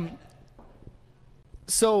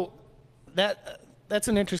 So that's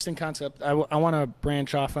an interesting concept. I want to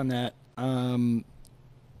branch off on that.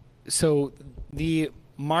 So the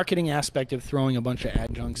marketing aspect of throwing a bunch of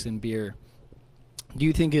adjuncts in beer, do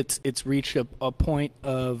you think it's reached a point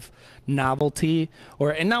of novelty,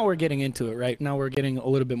 and now we're getting into it, right? Now we're getting a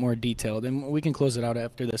little bit more detailed, and we can close it out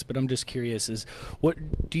after this, but I'm just curious, what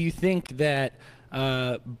do you think that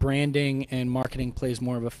branding and marketing plays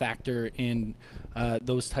more of a factor in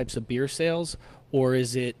those types of beer sales, or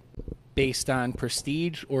is it based on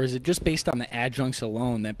prestige, or is it just based on the adjuncts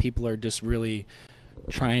alone that people are just really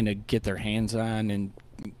trying to get their hands on and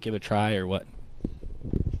give a try, or what?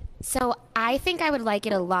 So I think I would like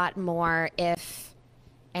it a lot more if,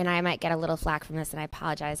 and I might get a little flack from this, and I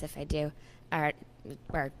apologize if I do, or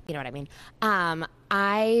you know what I mean.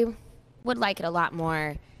 I would like it a lot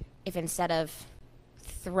more if instead of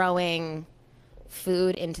throwing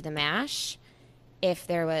food into the mash, if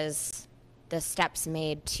there was the steps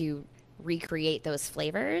made to recreate those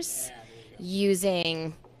flavors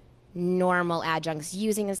using normal adjuncts,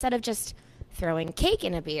 instead of just throwing cake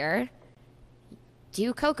in a beer,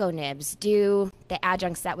 do cocoa nibs, do the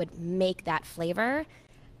adjuncts that would make that flavor.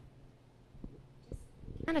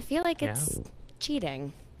 I kind of feel like it's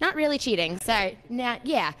cheating. Not really cheating. Sorry.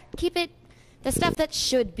 Keep it. The stuff that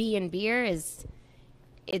should be in beer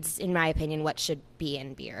it's in my opinion what should be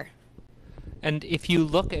in beer. And if you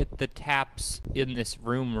look at the taps in this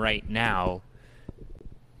room right now,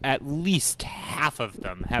 at least half of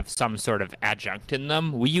them have some sort of adjunct in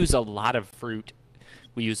them. We use a lot of fruit.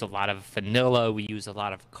 We use a lot of vanilla. We use a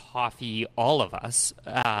lot of coffee, all of us.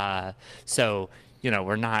 So,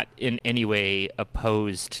 we're not in any way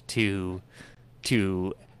opposed to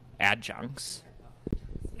adjuncts.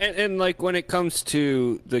 And like when it comes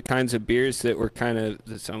to the kinds of beers that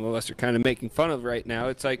some of us are kind of making fun of right now,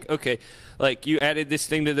 it's like, okay, like you added this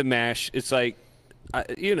thing to the mash. It's like,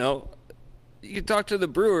 you can talk to the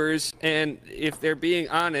brewers, and if they're being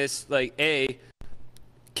honest, like,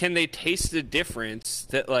 can they taste the difference?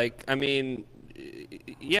 That, like, I mean,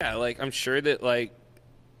 yeah, like I'm sure that like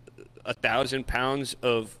 1,000 pounds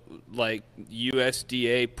of like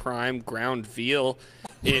USDA prime ground veal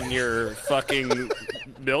in your fucking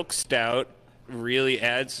milk stout really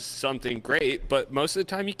adds something great, but most of the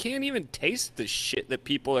time you can't even taste the shit that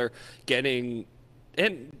people are getting.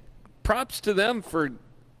 And props to them for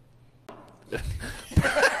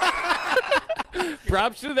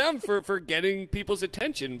getting people's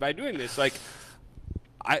attention by doing this. Like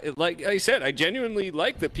I said, I genuinely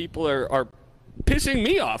like that people are pissing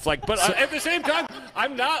me off. Like, but at the same time,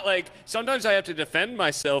 I'm not like. Sometimes I have to defend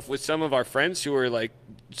myself with some of our friends who are like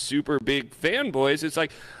super big fanboys. It's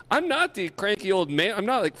like I'm not the cranky old man. I'm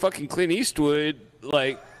not like fucking Clint Eastwood,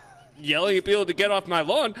 like yelling at people to get off my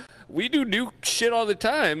lawn. We do new shit all the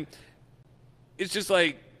time. It's just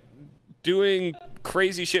like doing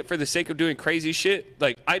crazy shit for the sake of doing crazy shit.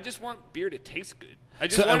 Like, I just want beer to taste good. I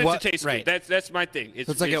just want it to taste good. That's my thing.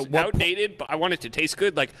 It's like outdated, but I want it to taste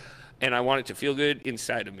good. Like, and I want it to feel good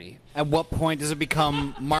inside of me. At what point does it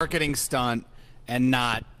become marketing stunt and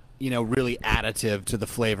not, really additive to the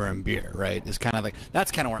flavor in beer, right? It's kind of like,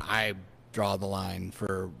 that's kind of where I draw the line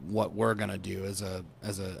for what we're going to do as a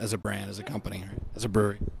brand, as a company, as a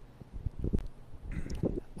brewery.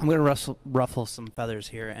 I'm going to ruffle some feathers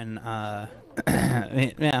here, and I'm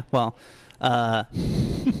going to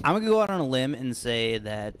go out on a limb and say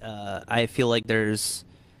that I feel like there's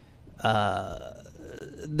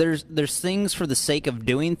things for the sake of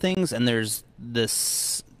doing things, and there's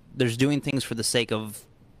doing things for the sake of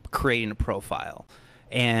creating a profile.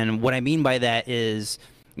 And what I mean by that is,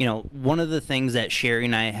 one of the things that Sherry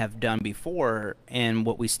and I have done before, and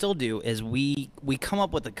what we still do, is we come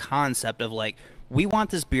up with a concept of like, we want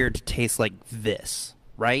this beer to taste like this,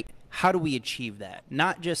 right? How do we achieve that?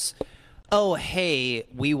 Not just, oh, hey,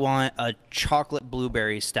 we want a chocolate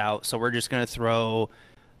blueberry stout, so we're just going to throw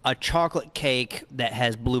a chocolate cake that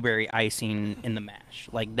has blueberry icing in the mash.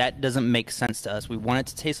 Like, that doesn't make sense to us. We want it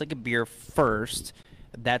to taste like a beer first.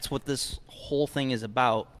 That's what this whole thing is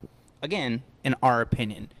about. Again, in our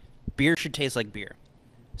opinion, beer should taste like beer.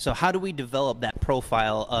 So how do we develop that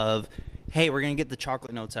profile of, hey, we're going to get the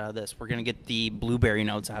chocolate notes out of this, we're going to get the blueberry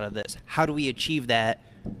notes out of this? How do we achieve that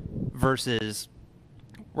versus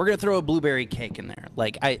we're going to throw a blueberry cake in there?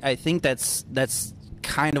 Like, I think that's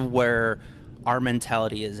kind of where our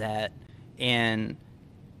mentality is at. And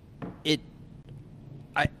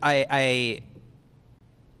I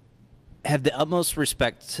have the utmost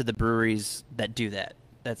respect to the breweries that do that.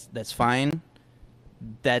 That's fine.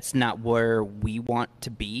 That's not where we want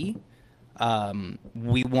to be.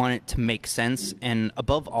 We want it to make sense, and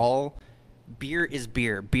above all, beer is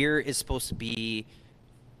beer. Beer is supposed to be,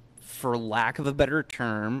 for lack of a better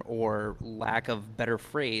term or lack of better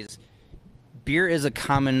phrase, beer is a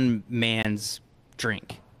common man's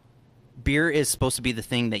drink. Beer is supposed to be the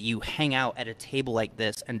thing that you hang out at a table like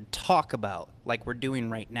this and talk about, like we're doing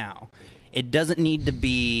right now. It doesn't need to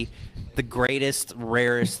be the greatest,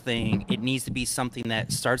 rarest thing. It needs to be something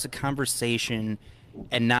that starts a conversation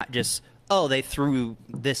and not just, oh, they threw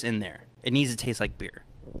this in there. It needs to taste like beer.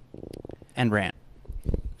 And rant.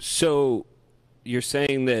 So you're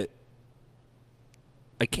saying that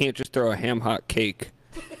I can't just throw a ham hock cake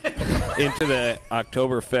into the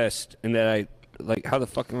Oktoberfest, and that how the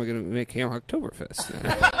fuck am I going to make ham Oktoberfest?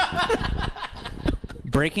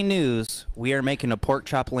 Breaking news, we are making a pork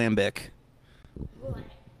chop lambic.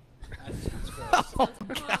 Oh,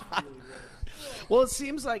 God. Well, it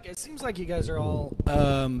seems like you guys are all,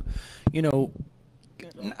 I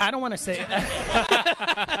don't want to say.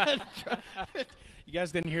 You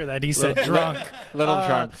guys didn't hear that. He said drunk. Little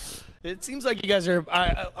drunk. It seems like you guys are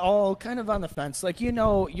all kind of on the fence. Like, you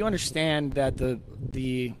understand that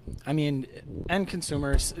I mean, end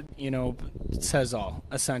consumers, says all,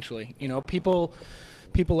 essentially.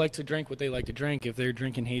 People like to drink what they like to drink. If they're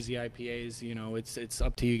drinking hazy IPAs, it's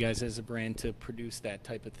up to you guys as a brand to produce that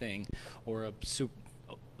type of thing, or a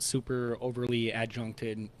super overly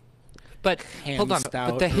adjuncted. But hold on, stout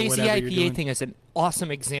but the or hazy whatever you're doing. IPA thing is an awesome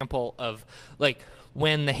example of, like,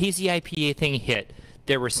 when the hazy IPA thing hit,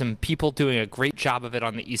 there were some people doing a great job of it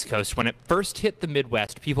on the East Coast. When it first hit the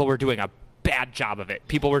Midwest, people were doing a bad job of it.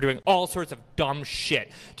 People were doing all sorts of dumb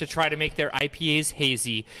shit to try to make their IPAs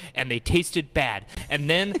hazy, and they tasted bad. And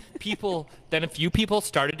then a few people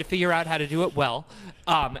started to figure out how to do it well,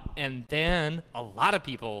 and then a lot of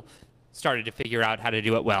people started to figure out how to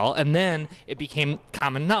do it well, and then it became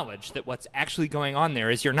common knowledge that what's actually going on there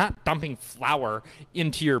is you're not dumping flour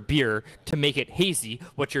into your beer to make it hazy.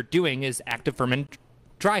 What you're doing is active ferment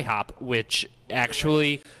dry hop, which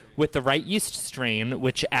actually, with the right yeast strain,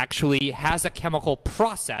 which actually has a chemical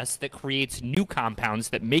process that creates new compounds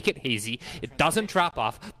that make it hazy. It doesn't drop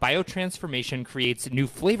off. Biotransformation creates new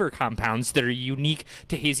flavor compounds that are unique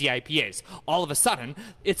to hazy IPAs. All of a sudden,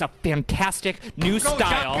 it's a fantastic new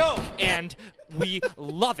style, and we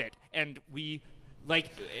love it. And we,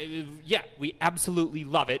 we absolutely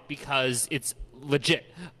love it because it's legit.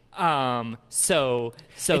 So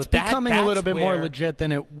it's becoming a little bit more legit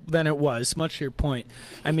than it was. Much to your point,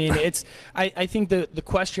 I mean, I think the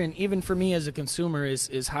question, even for me as a consumer,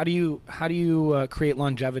 is how do you create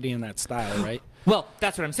longevity in that style, right? Well,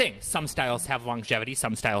 that's what I'm saying. Some styles have longevity,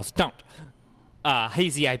 some styles don't.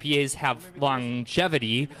 Hazy IPAs have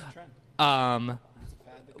longevity. Well,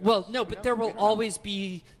 no, but there will always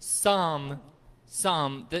be some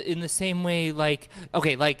in the same way, like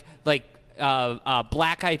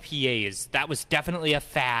black IPAs. That was definitely a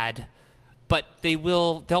fad, but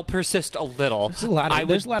they'll persist a little. There's a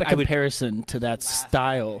lot of comparison to that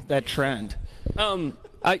style, that trend. I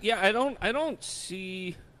don't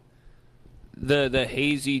see the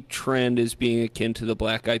hazy trend as being akin to the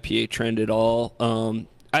black IPA trend at all.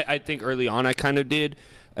 I think early on I kind of did,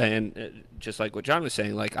 and just like what John was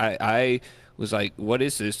saying, like I was like, what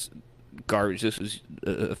is this garbage? This was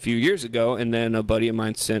a few years ago, and then a buddy of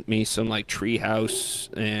mine sent me some like Treehouse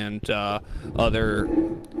and other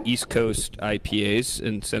East Coast IPAs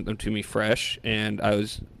and sent them to me fresh, and I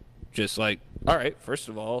was just like, all right, first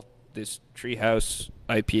of all, this Treehouse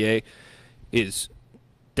IPA is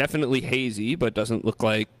definitely hazy but doesn't look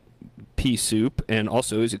like pea soup, and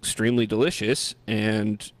also is extremely delicious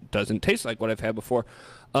and doesn't taste like what I've had before.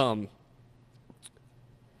 I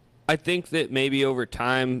think that maybe over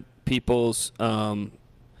time people's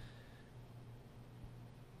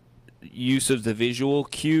use of the visual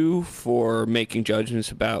cue for making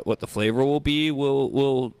judgments about what the flavor will be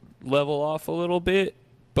will level off a little bit,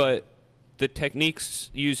 but the techniques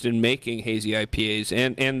used in making hazy IPAs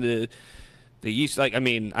and the yeast, like, I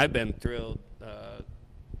mean, I've been thrilled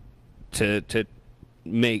to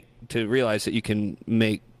realize that you can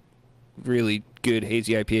make really good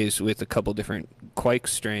hazy IPAs with a couple different Quake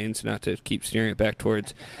strains, not to keep steering it back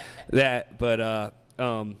towards that, but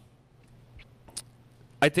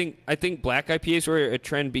I think black IPAs were a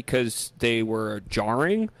trend because they were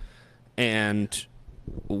jarring and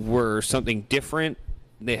were something different.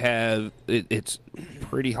 It's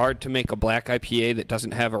pretty hard to make a black IPA that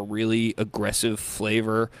doesn't have a really aggressive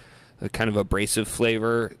flavor, a kind of abrasive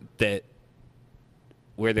flavor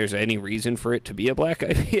where there's any reason for it to be a black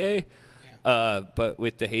IPA. But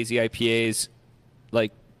with the hazy IPAs,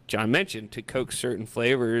 like John mentioned, to coax certain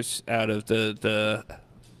flavors out of the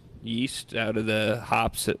yeast, out of the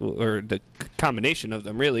hops, or the combination of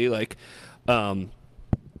them, really, like,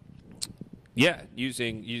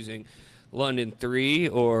 using London 3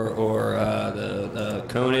 or the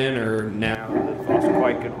Conan, or now the Foss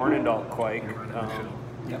Quake and Hornindal Quake,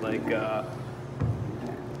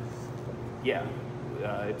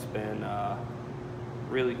 it's been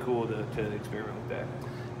really cool to experiment with that.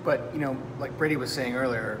 But, like Brady was saying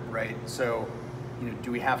earlier, right? So,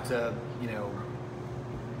 do we have to,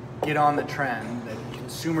 get on the trend that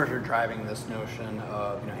consumers are driving this notion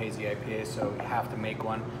of, hazy IPA, so you have to make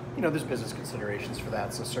one? There's business considerations for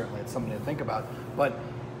that, so certainly it's something to think about. But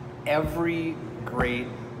every great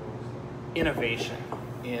innovation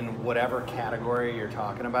in whatever category you're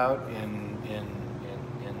talking about in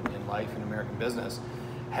life, in American business,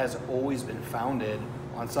 has always been founded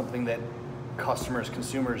on something that consumers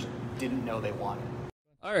didn't know they wanted.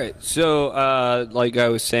 All right, so like I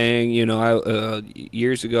was saying,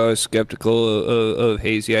 years ago I was skeptical of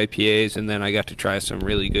hazy IPAs, and then I got to try some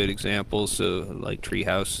really good examples, like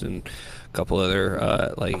Treehouse and couple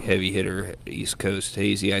other like heavy hitter East Coast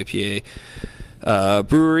hazy IPA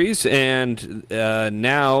breweries, and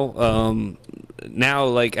now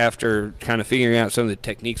like after kind of figuring out some of the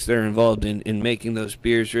techniques that are involved in making those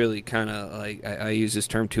beers, really kind of like I use this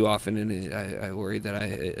term too often, and I worry that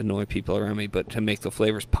I annoy people around me, but to make the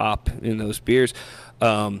flavors pop in those beers,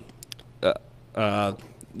 yeah,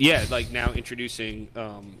 like now introducing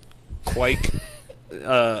Quake.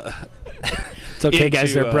 It's okay,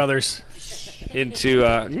 guys. They're brothers. Into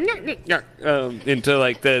like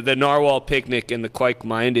the Narwhal Picnic and the Quake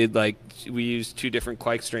Minded. Like we use 2 different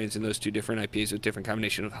Quake strains in those 2 different IPAs with different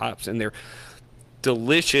combination of hops, and they're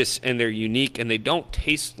delicious and they're unique, and they don't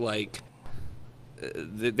taste like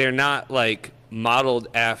they're not like modeled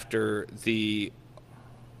after the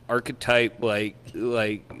archetype like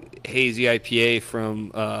hazy IPA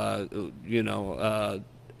from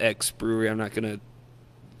X brewery. I'm not gonna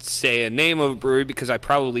say a name of a brewery because I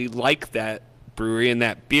probably like that brewery and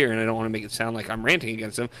that beer, and I don't want to make it sound like I'm ranting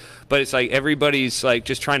against them, but it's like everybody's like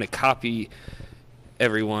just trying to copy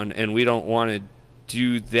everyone, and we don't want to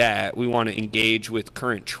do that. We want to engage with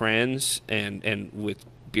current trends and with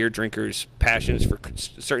beer drinkers' passions for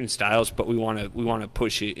certain styles, but we want to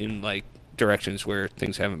push it in like directions where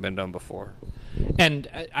things haven't been done before. And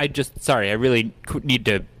I really need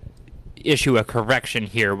to issue a correction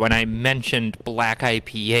here. When I mentioned black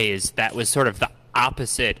IPAs, that was sort of the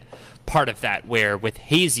opposite part of that, where with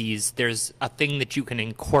hazies, there's a thing that you can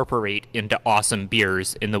incorporate into awesome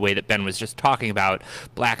beers in the way that Ben was just talking about.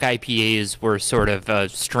 Black IPAs were sort of a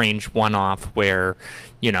strange one-off where,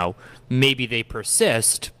 maybe they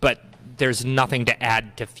persist, but there's nothing to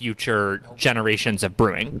add to future generations of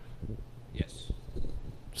brewing. Yes.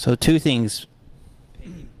 So 2 things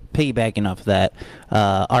piggybacking off of that.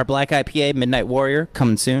 Our black IPA, Midnight Warrior,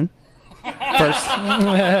 coming soon. First.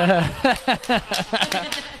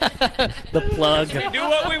 The plug. We do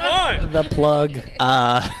what we want. The plug.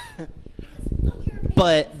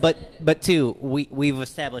 But 2, we've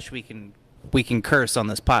established we can curse on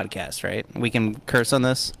this podcast, right? We can curse on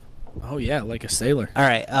this. Oh yeah, like a sailor. All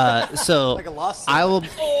right. So Like a lost I will.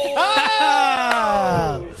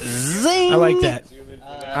 Zing! I like that.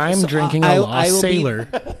 I'm drinking a lost sailor.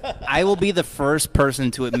 I will be the first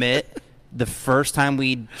person to admit the first time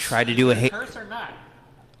we tried to do a Curse or not?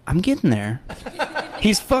 I'm getting there.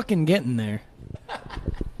 He's fucking getting there.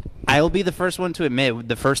 I will be the first one to admit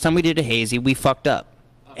the first time we did a hazy, we fucked up.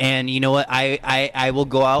 And you know what? I will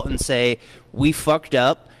go out and say we fucked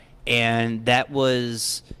up, and it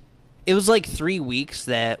was like 3 weeks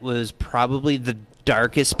that was probably the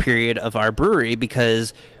darkest period of our brewery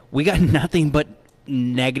because we got nothing but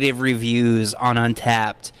negative reviews on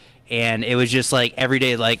Untapped, and it was just like every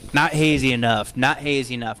day, like not hazy enough, not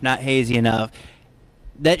hazy enough, not hazy enough.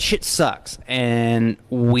 That shit sucks, and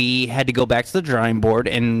we had to go back to the drawing board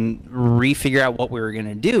and refigure out what we were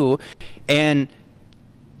gonna do. And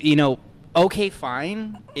Okay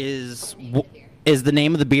Fine is the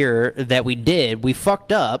name of the beer that we did. We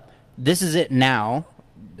fucked up. This is it now.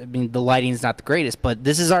 I mean, the lighting's not the greatest, but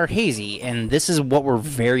this is our hazy, and this is what we're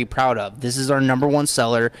very proud of. This is our #1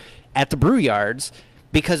 seller at the Brew Yards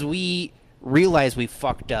because we realized we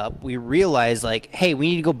fucked up. We realized, like, hey, we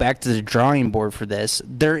need to go back to the drawing board for this.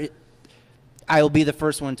 I will be the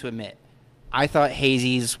first one to admit, I thought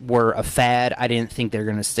hazies were a fad. I didn't think they were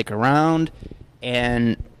going to stick around,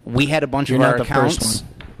 and we had a bunch of our accounts. First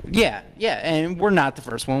one. Yeah, and we're not the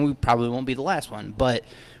first one. We probably won't be the last one, but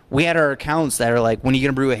we had our accounts that are like, when are you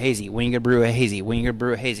going to brew a hazy? When are you going to brew a hazy? When are you going to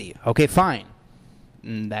brew a hazy? Okay, fine.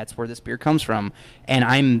 And that's where this beer comes from. And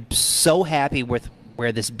I'm so happy with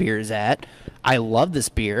where this beer is at. I love this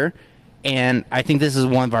beer. And I think this is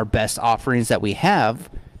one of our best offerings that we have.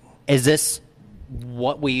 Is this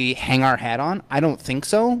what we hang our hat on? I don't think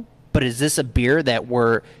so. But is this a beer that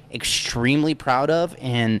we're extremely proud of?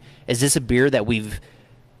 And is this a beer that we've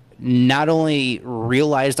not only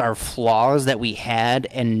realized our flaws that we had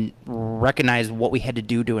and recognized what we had to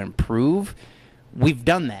do to improve? We've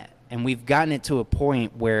done that, and we've gotten it to a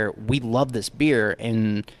point where we love this beer,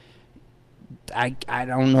 and I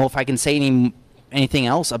don't know if I can say anything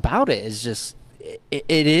else about it. It's just it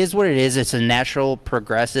is what it is. It's a natural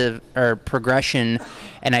progression,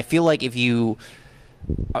 and I feel like if you,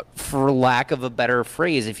 for lack of a better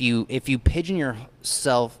phrase, if you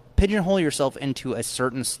pigeonhole yourself into a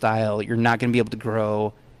certain style, you're not going to be able to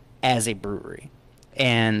grow as a brewery.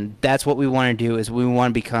 And that's what we want to do, is we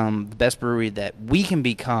want to become the best brewery that we can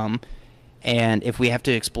become. And if we have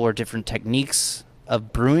to explore different techniques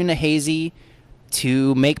of brewing a hazy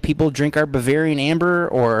to make people drink our Bavarian Amber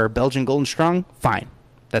or our Belgian Golden Strong, fine.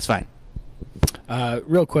 That's fine.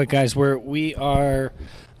 Real quick, guys, we are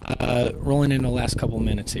rolling in the last couple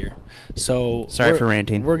minutes here. So Sorry for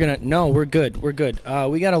ranting. We're good. We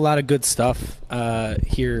got a lot of good stuff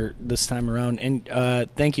here this time around, and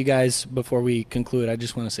thank you guys. Before we conclude, I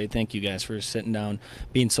just want to say thank you guys for sitting down,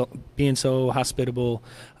 being so hospitable,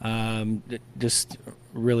 just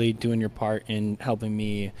really doing your part in helping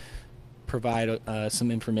me provide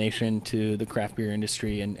some information to the craft beer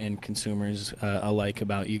industry and consumers alike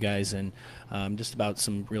about you guys, and just about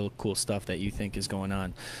some real cool stuff that you think is going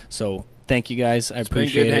on. So thank you guys. I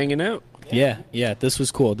appreciate it. Hanging out. Yeah, this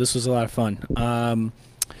was cool. This was a lot of fun.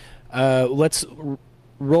 Let's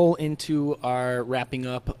roll into our wrapping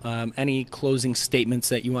up. Any closing statements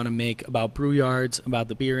that you want to make about Brew Yards, about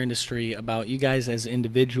the beer industry, about you guys as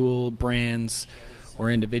individual brands or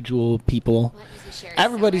individual people?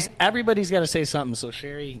 Everybody's got to say something. So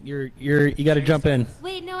Sherry, you got to jump in.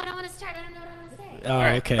 Wait, no, I don't want to start. I don't know what I want to say. All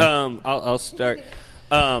right, okay. I'll start.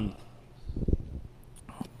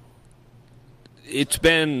 It's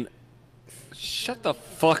been. Shut the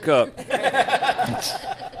fuck up.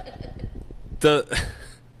 The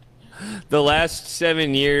last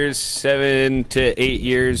 7 to 8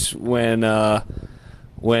 years, when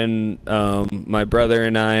my brother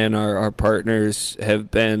and I and our partners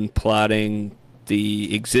have been plotting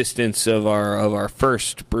the existence of our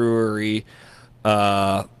first brewery,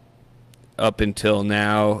 up until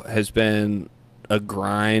now, has been a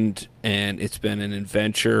grind, and it's been an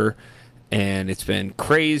adventure, and it's been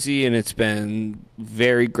crazy, and it's been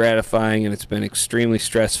very gratifying, and it's been extremely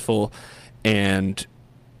stressful, and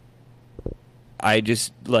I'm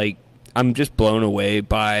just blown away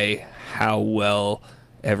by how well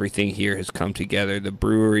everything here has come together. The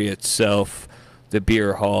brewery itself, the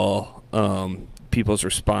beer hall, people's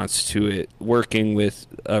response to it, working with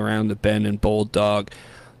Around the Bend and Bulldog.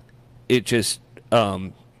 It just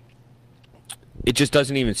doesn't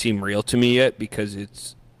even seem real to me yet, because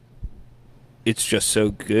it's just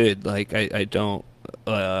so good. Like, I don't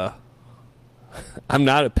I'm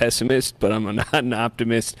not a pessimist, but I'm not an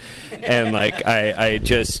optimist, and like I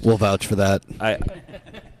just We'll vouch for that.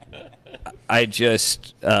 I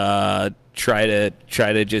just try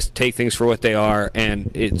to just take things for what they are,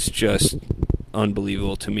 and it's just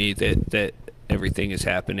unbelievable to me that everything is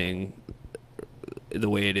happening the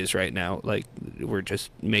way it is right now. Like, we're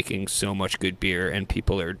just making so much good beer, and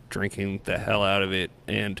people are drinking the hell out of it,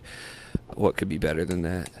 and what could be better than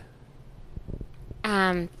that?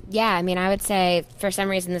 Yeah, I mean, I would say for some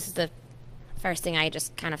reason this is the first thing I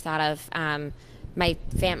just kind of thought of. I'm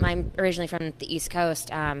originally from the East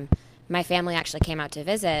Coast. My family actually came out to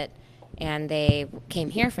visit, and they came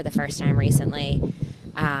here for the first time recently.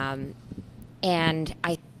 And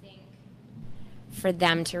I think for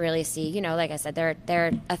them to really see, like I said,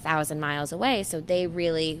 they're 1,000 miles away, so they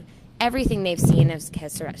really, everything they've seen has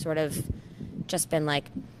sort of just been like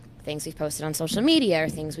things we've posted on social media or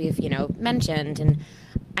things we've, mentioned. And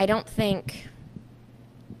I don't think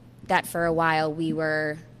that for a while we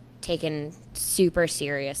were taken super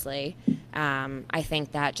seriously. I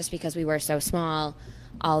think that just because we were so small,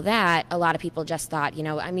 all that, a lot of people just thought,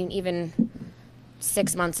 even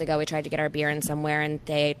 6 months ago we tried to get our beer in somewhere, and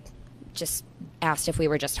they just asked if we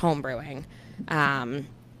were just home brewing.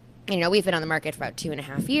 We've been on the market for about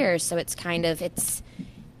 2.5 years, so it's kind of, it's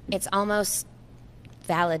almost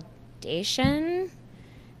validation.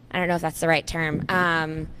 I don't know if that's the right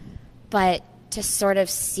term. But to sort of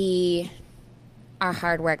see our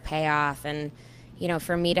hard work pay off, and,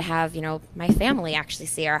 for me to have, my family actually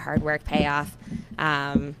see our hard work pay off.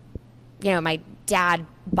 My dad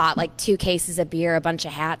bought like 2 cases of beer, a bunch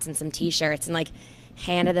of hats, and some T-shirts, and like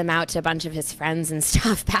handed them out to a bunch of his friends and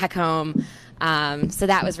stuff back home. So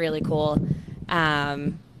that was really cool.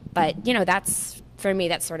 But, that's, for me,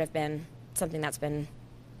 that's sort of been something that's been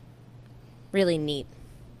really neat.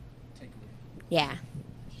 Yeah.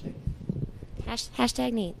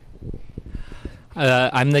 Hashtag neat.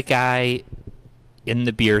 I'm the guy in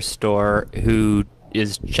the beer store who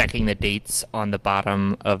is checking the dates on the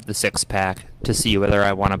bottom of the 6-pack to see whether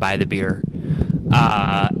I want to buy the beer.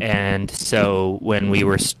 And so when we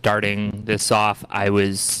were starting this off, I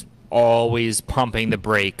was always pumping the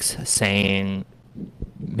brakes, saying,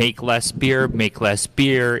 make less beer.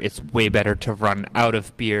 It's way better to run out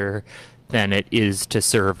of beer than it is to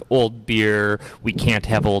serve old beer. We can't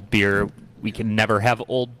have old beer. We can never have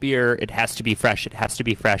old beer. It has to be fresh.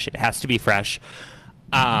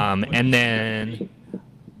 And then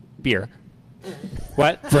beer.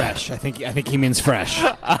 What? Fresh. I think he means fresh. You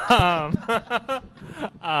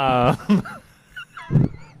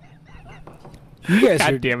guys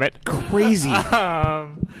God are damn it. crazy.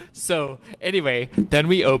 So anyway, then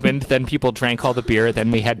we opened, then people drank all the beer,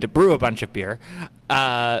 then we had to brew a bunch of beer.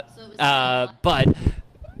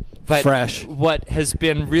 But Fresh. what has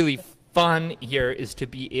been really fun here is to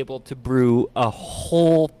be able to brew a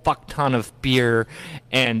whole fuck ton of beer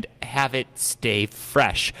and have it stay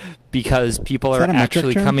fresh, because people are that a metric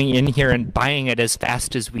actually term? coming in here and buying it as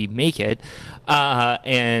fast as we make it.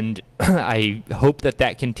 And I hope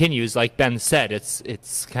that continues. Like Ben said,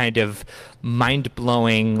 it's kind of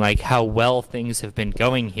mind-blowing, like how well things have been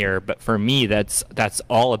going here. But for me, that's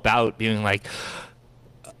all about being like,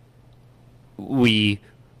 we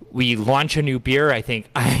launch a new beer, I think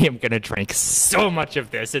I am going to drink so much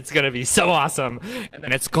of this. It's going to be so awesome. And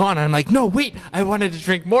then it's gone. I'm like, no, wait, I wanted to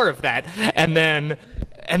drink more of that.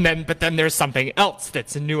 But then there's something else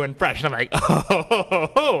that's new and fresh. And I'm like,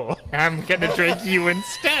 oh, I'm going to drink you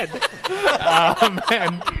instead.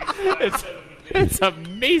 And it's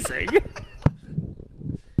amazing.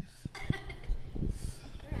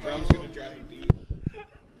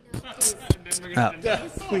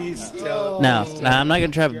 Please don't. No, I'm not gonna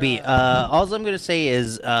try to beat. All I'm gonna say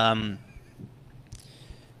is,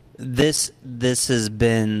 this has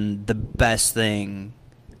been the best thing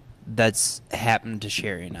that's happened to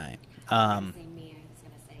Sherry and I.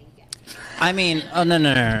 I mean, oh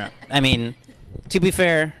no. I mean, to be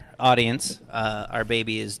fair, audience, our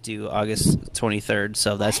baby is due August 23rd,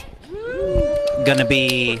 so that's gonna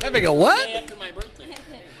be. Having a what?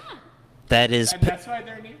 That is. And that's why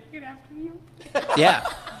they're naming it after you? Yeah.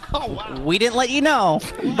 We didn't let you know,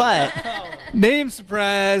 but Name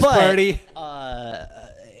surprise But- party.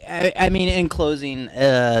 I mean, in closing,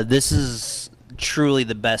 this is truly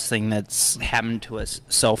the best thing that's happened to us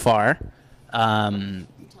so far. Until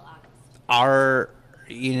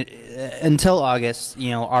August,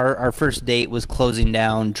 our first date was closing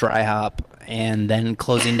down Dry Hop and then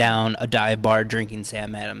closing down a dive bar, drinking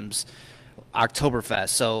Sam Adams Oktoberfest.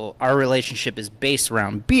 So our relationship is based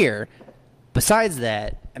around beer. Besides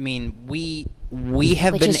that, I mean, we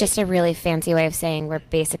have Which been is just a really fancy way of saying we're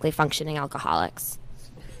basically functioning alcoholics.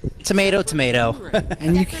 tomato,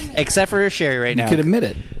 And you except for Sherry right now. could admit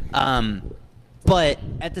it. But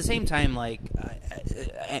at the same time, like,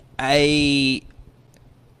 I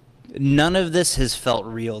none of this has felt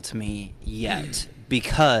real to me yet,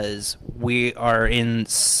 because we are in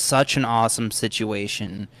such an awesome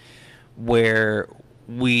situation where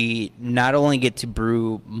we not only get to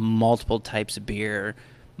brew multiple types of beer,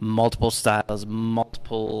 multiple styles,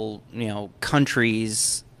 multiple,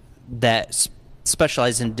 countries that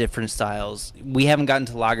specialize in different styles. We haven't gotten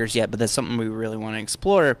to lagers yet, but that's something we really want to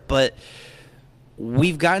explore. But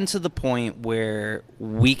we've gotten to the point where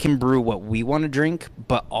we can brew what we want to drink,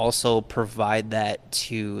 but also provide that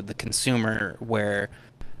to the consumer, where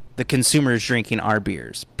the consumer is drinking our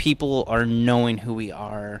beers. People are knowing who we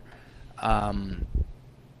are.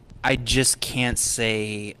 I just can't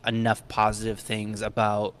say enough positive things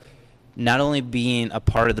about not only being a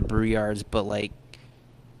part of the Brew Yards, but like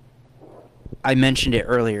I mentioned it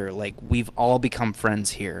earlier, like we've all become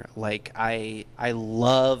friends here. Like I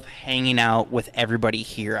love hanging out with everybody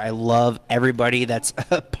here. I love everybody that's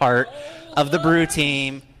a part of the brew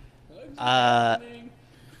team. Wow.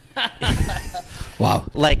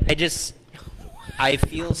 Like I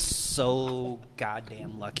feel so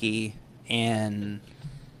goddamn lucky, and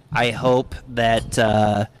I hope that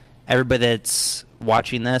everybody that's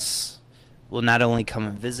watching this will not only come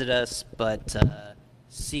and visit us, but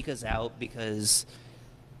seek us out, because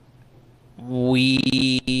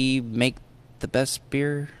we make the best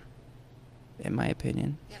beer, in my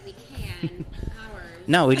opinion. Yeah, we can.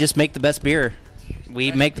 No, we just make the best beer.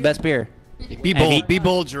 We make the best beer. Be bold. Be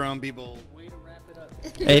bold, Jerome. Be bold.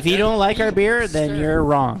 If you don't like our beer, then you're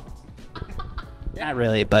wrong. Not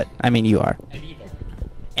really, but I mean you are.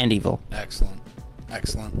 And evil. Excellent.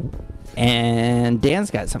 And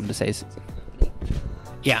Dan's got something to say.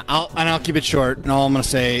 Yeah, I'll keep it short. And all I'm going to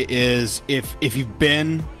say is, if you've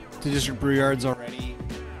been to District Brew Yards already,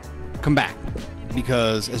 come back,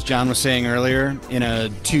 because as John was saying earlier, in a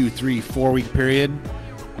 2, 3, 4 week period,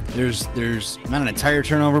 there's not an entire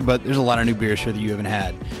turnover, but there's a lot of new beers here that you haven't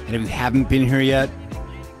had. And if you haven't been here yet,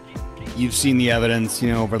 you've seen the evidence,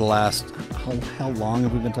 over the last how long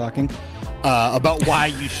have we been talking about why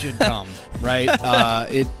you should come, right?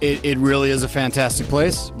 It really is a fantastic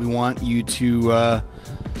place. We want you to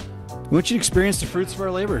experience the fruits of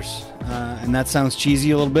our labors, and that sounds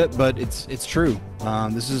cheesy a little bit, but it's true.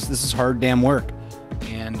 This is hard damn work,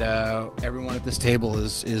 and everyone at this table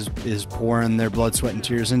is pouring their blood, sweat, and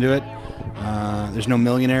tears into it. There's no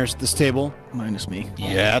millionaires at this table, minus me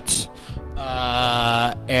yet.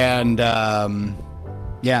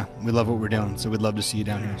 Yeah, we love what we're doing, so we'd love to see you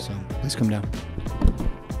down here. So please come down.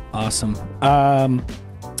 Awesome.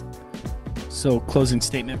 So, closing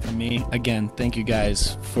statement from me. Again, thank you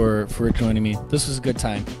guys for joining me. This was a good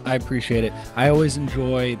time. I appreciate it. I always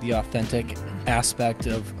enjoy the authentic aspect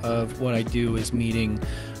of what I do, is meeting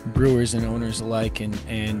brewers and owners alike,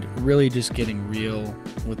 and really just getting real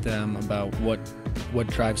with them about what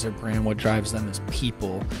drives their brand, what drives them as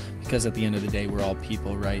people, because at the end of the day, we're all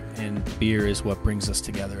people, right? And beer is what brings us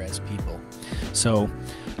together as people. So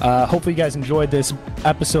hopefully you guys enjoyed this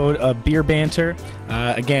episode of Beer Banter.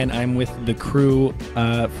 Again, I'm with the crew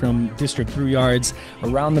from District Brew Yards,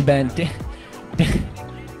 Around the Bend.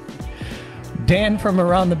 Dan from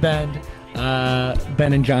Around the Bend,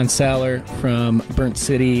 Ben and John Saller from Burnt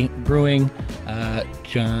City Brewing,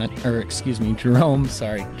 Jerome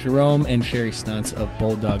and Sherry Stunts of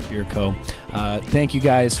Bulldog Beer Co. Thank you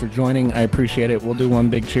guys for joining. I appreciate it. We'll do one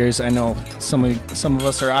big cheers. I know some of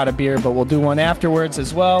us are out of beer, but we'll do one afterwards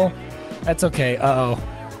as well. That's okay.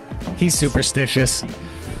 He's superstitious.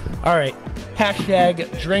 All right.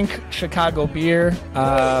 # drink Chicago beer.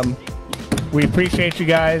 We appreciate you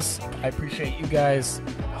guys. I appreciate you guys.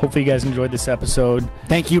 Hopefully you guys enjoyed this episode.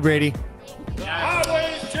 Thank you, Brady.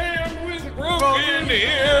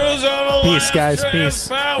 Peace, guys.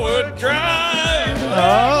 Peace.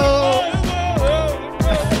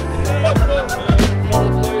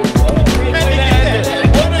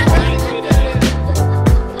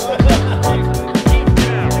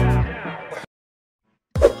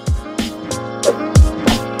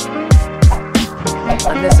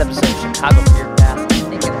 On this episode of Chicago Beer Cast, I'm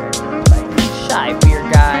taking our by Shy Beer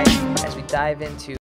Guy as we dive into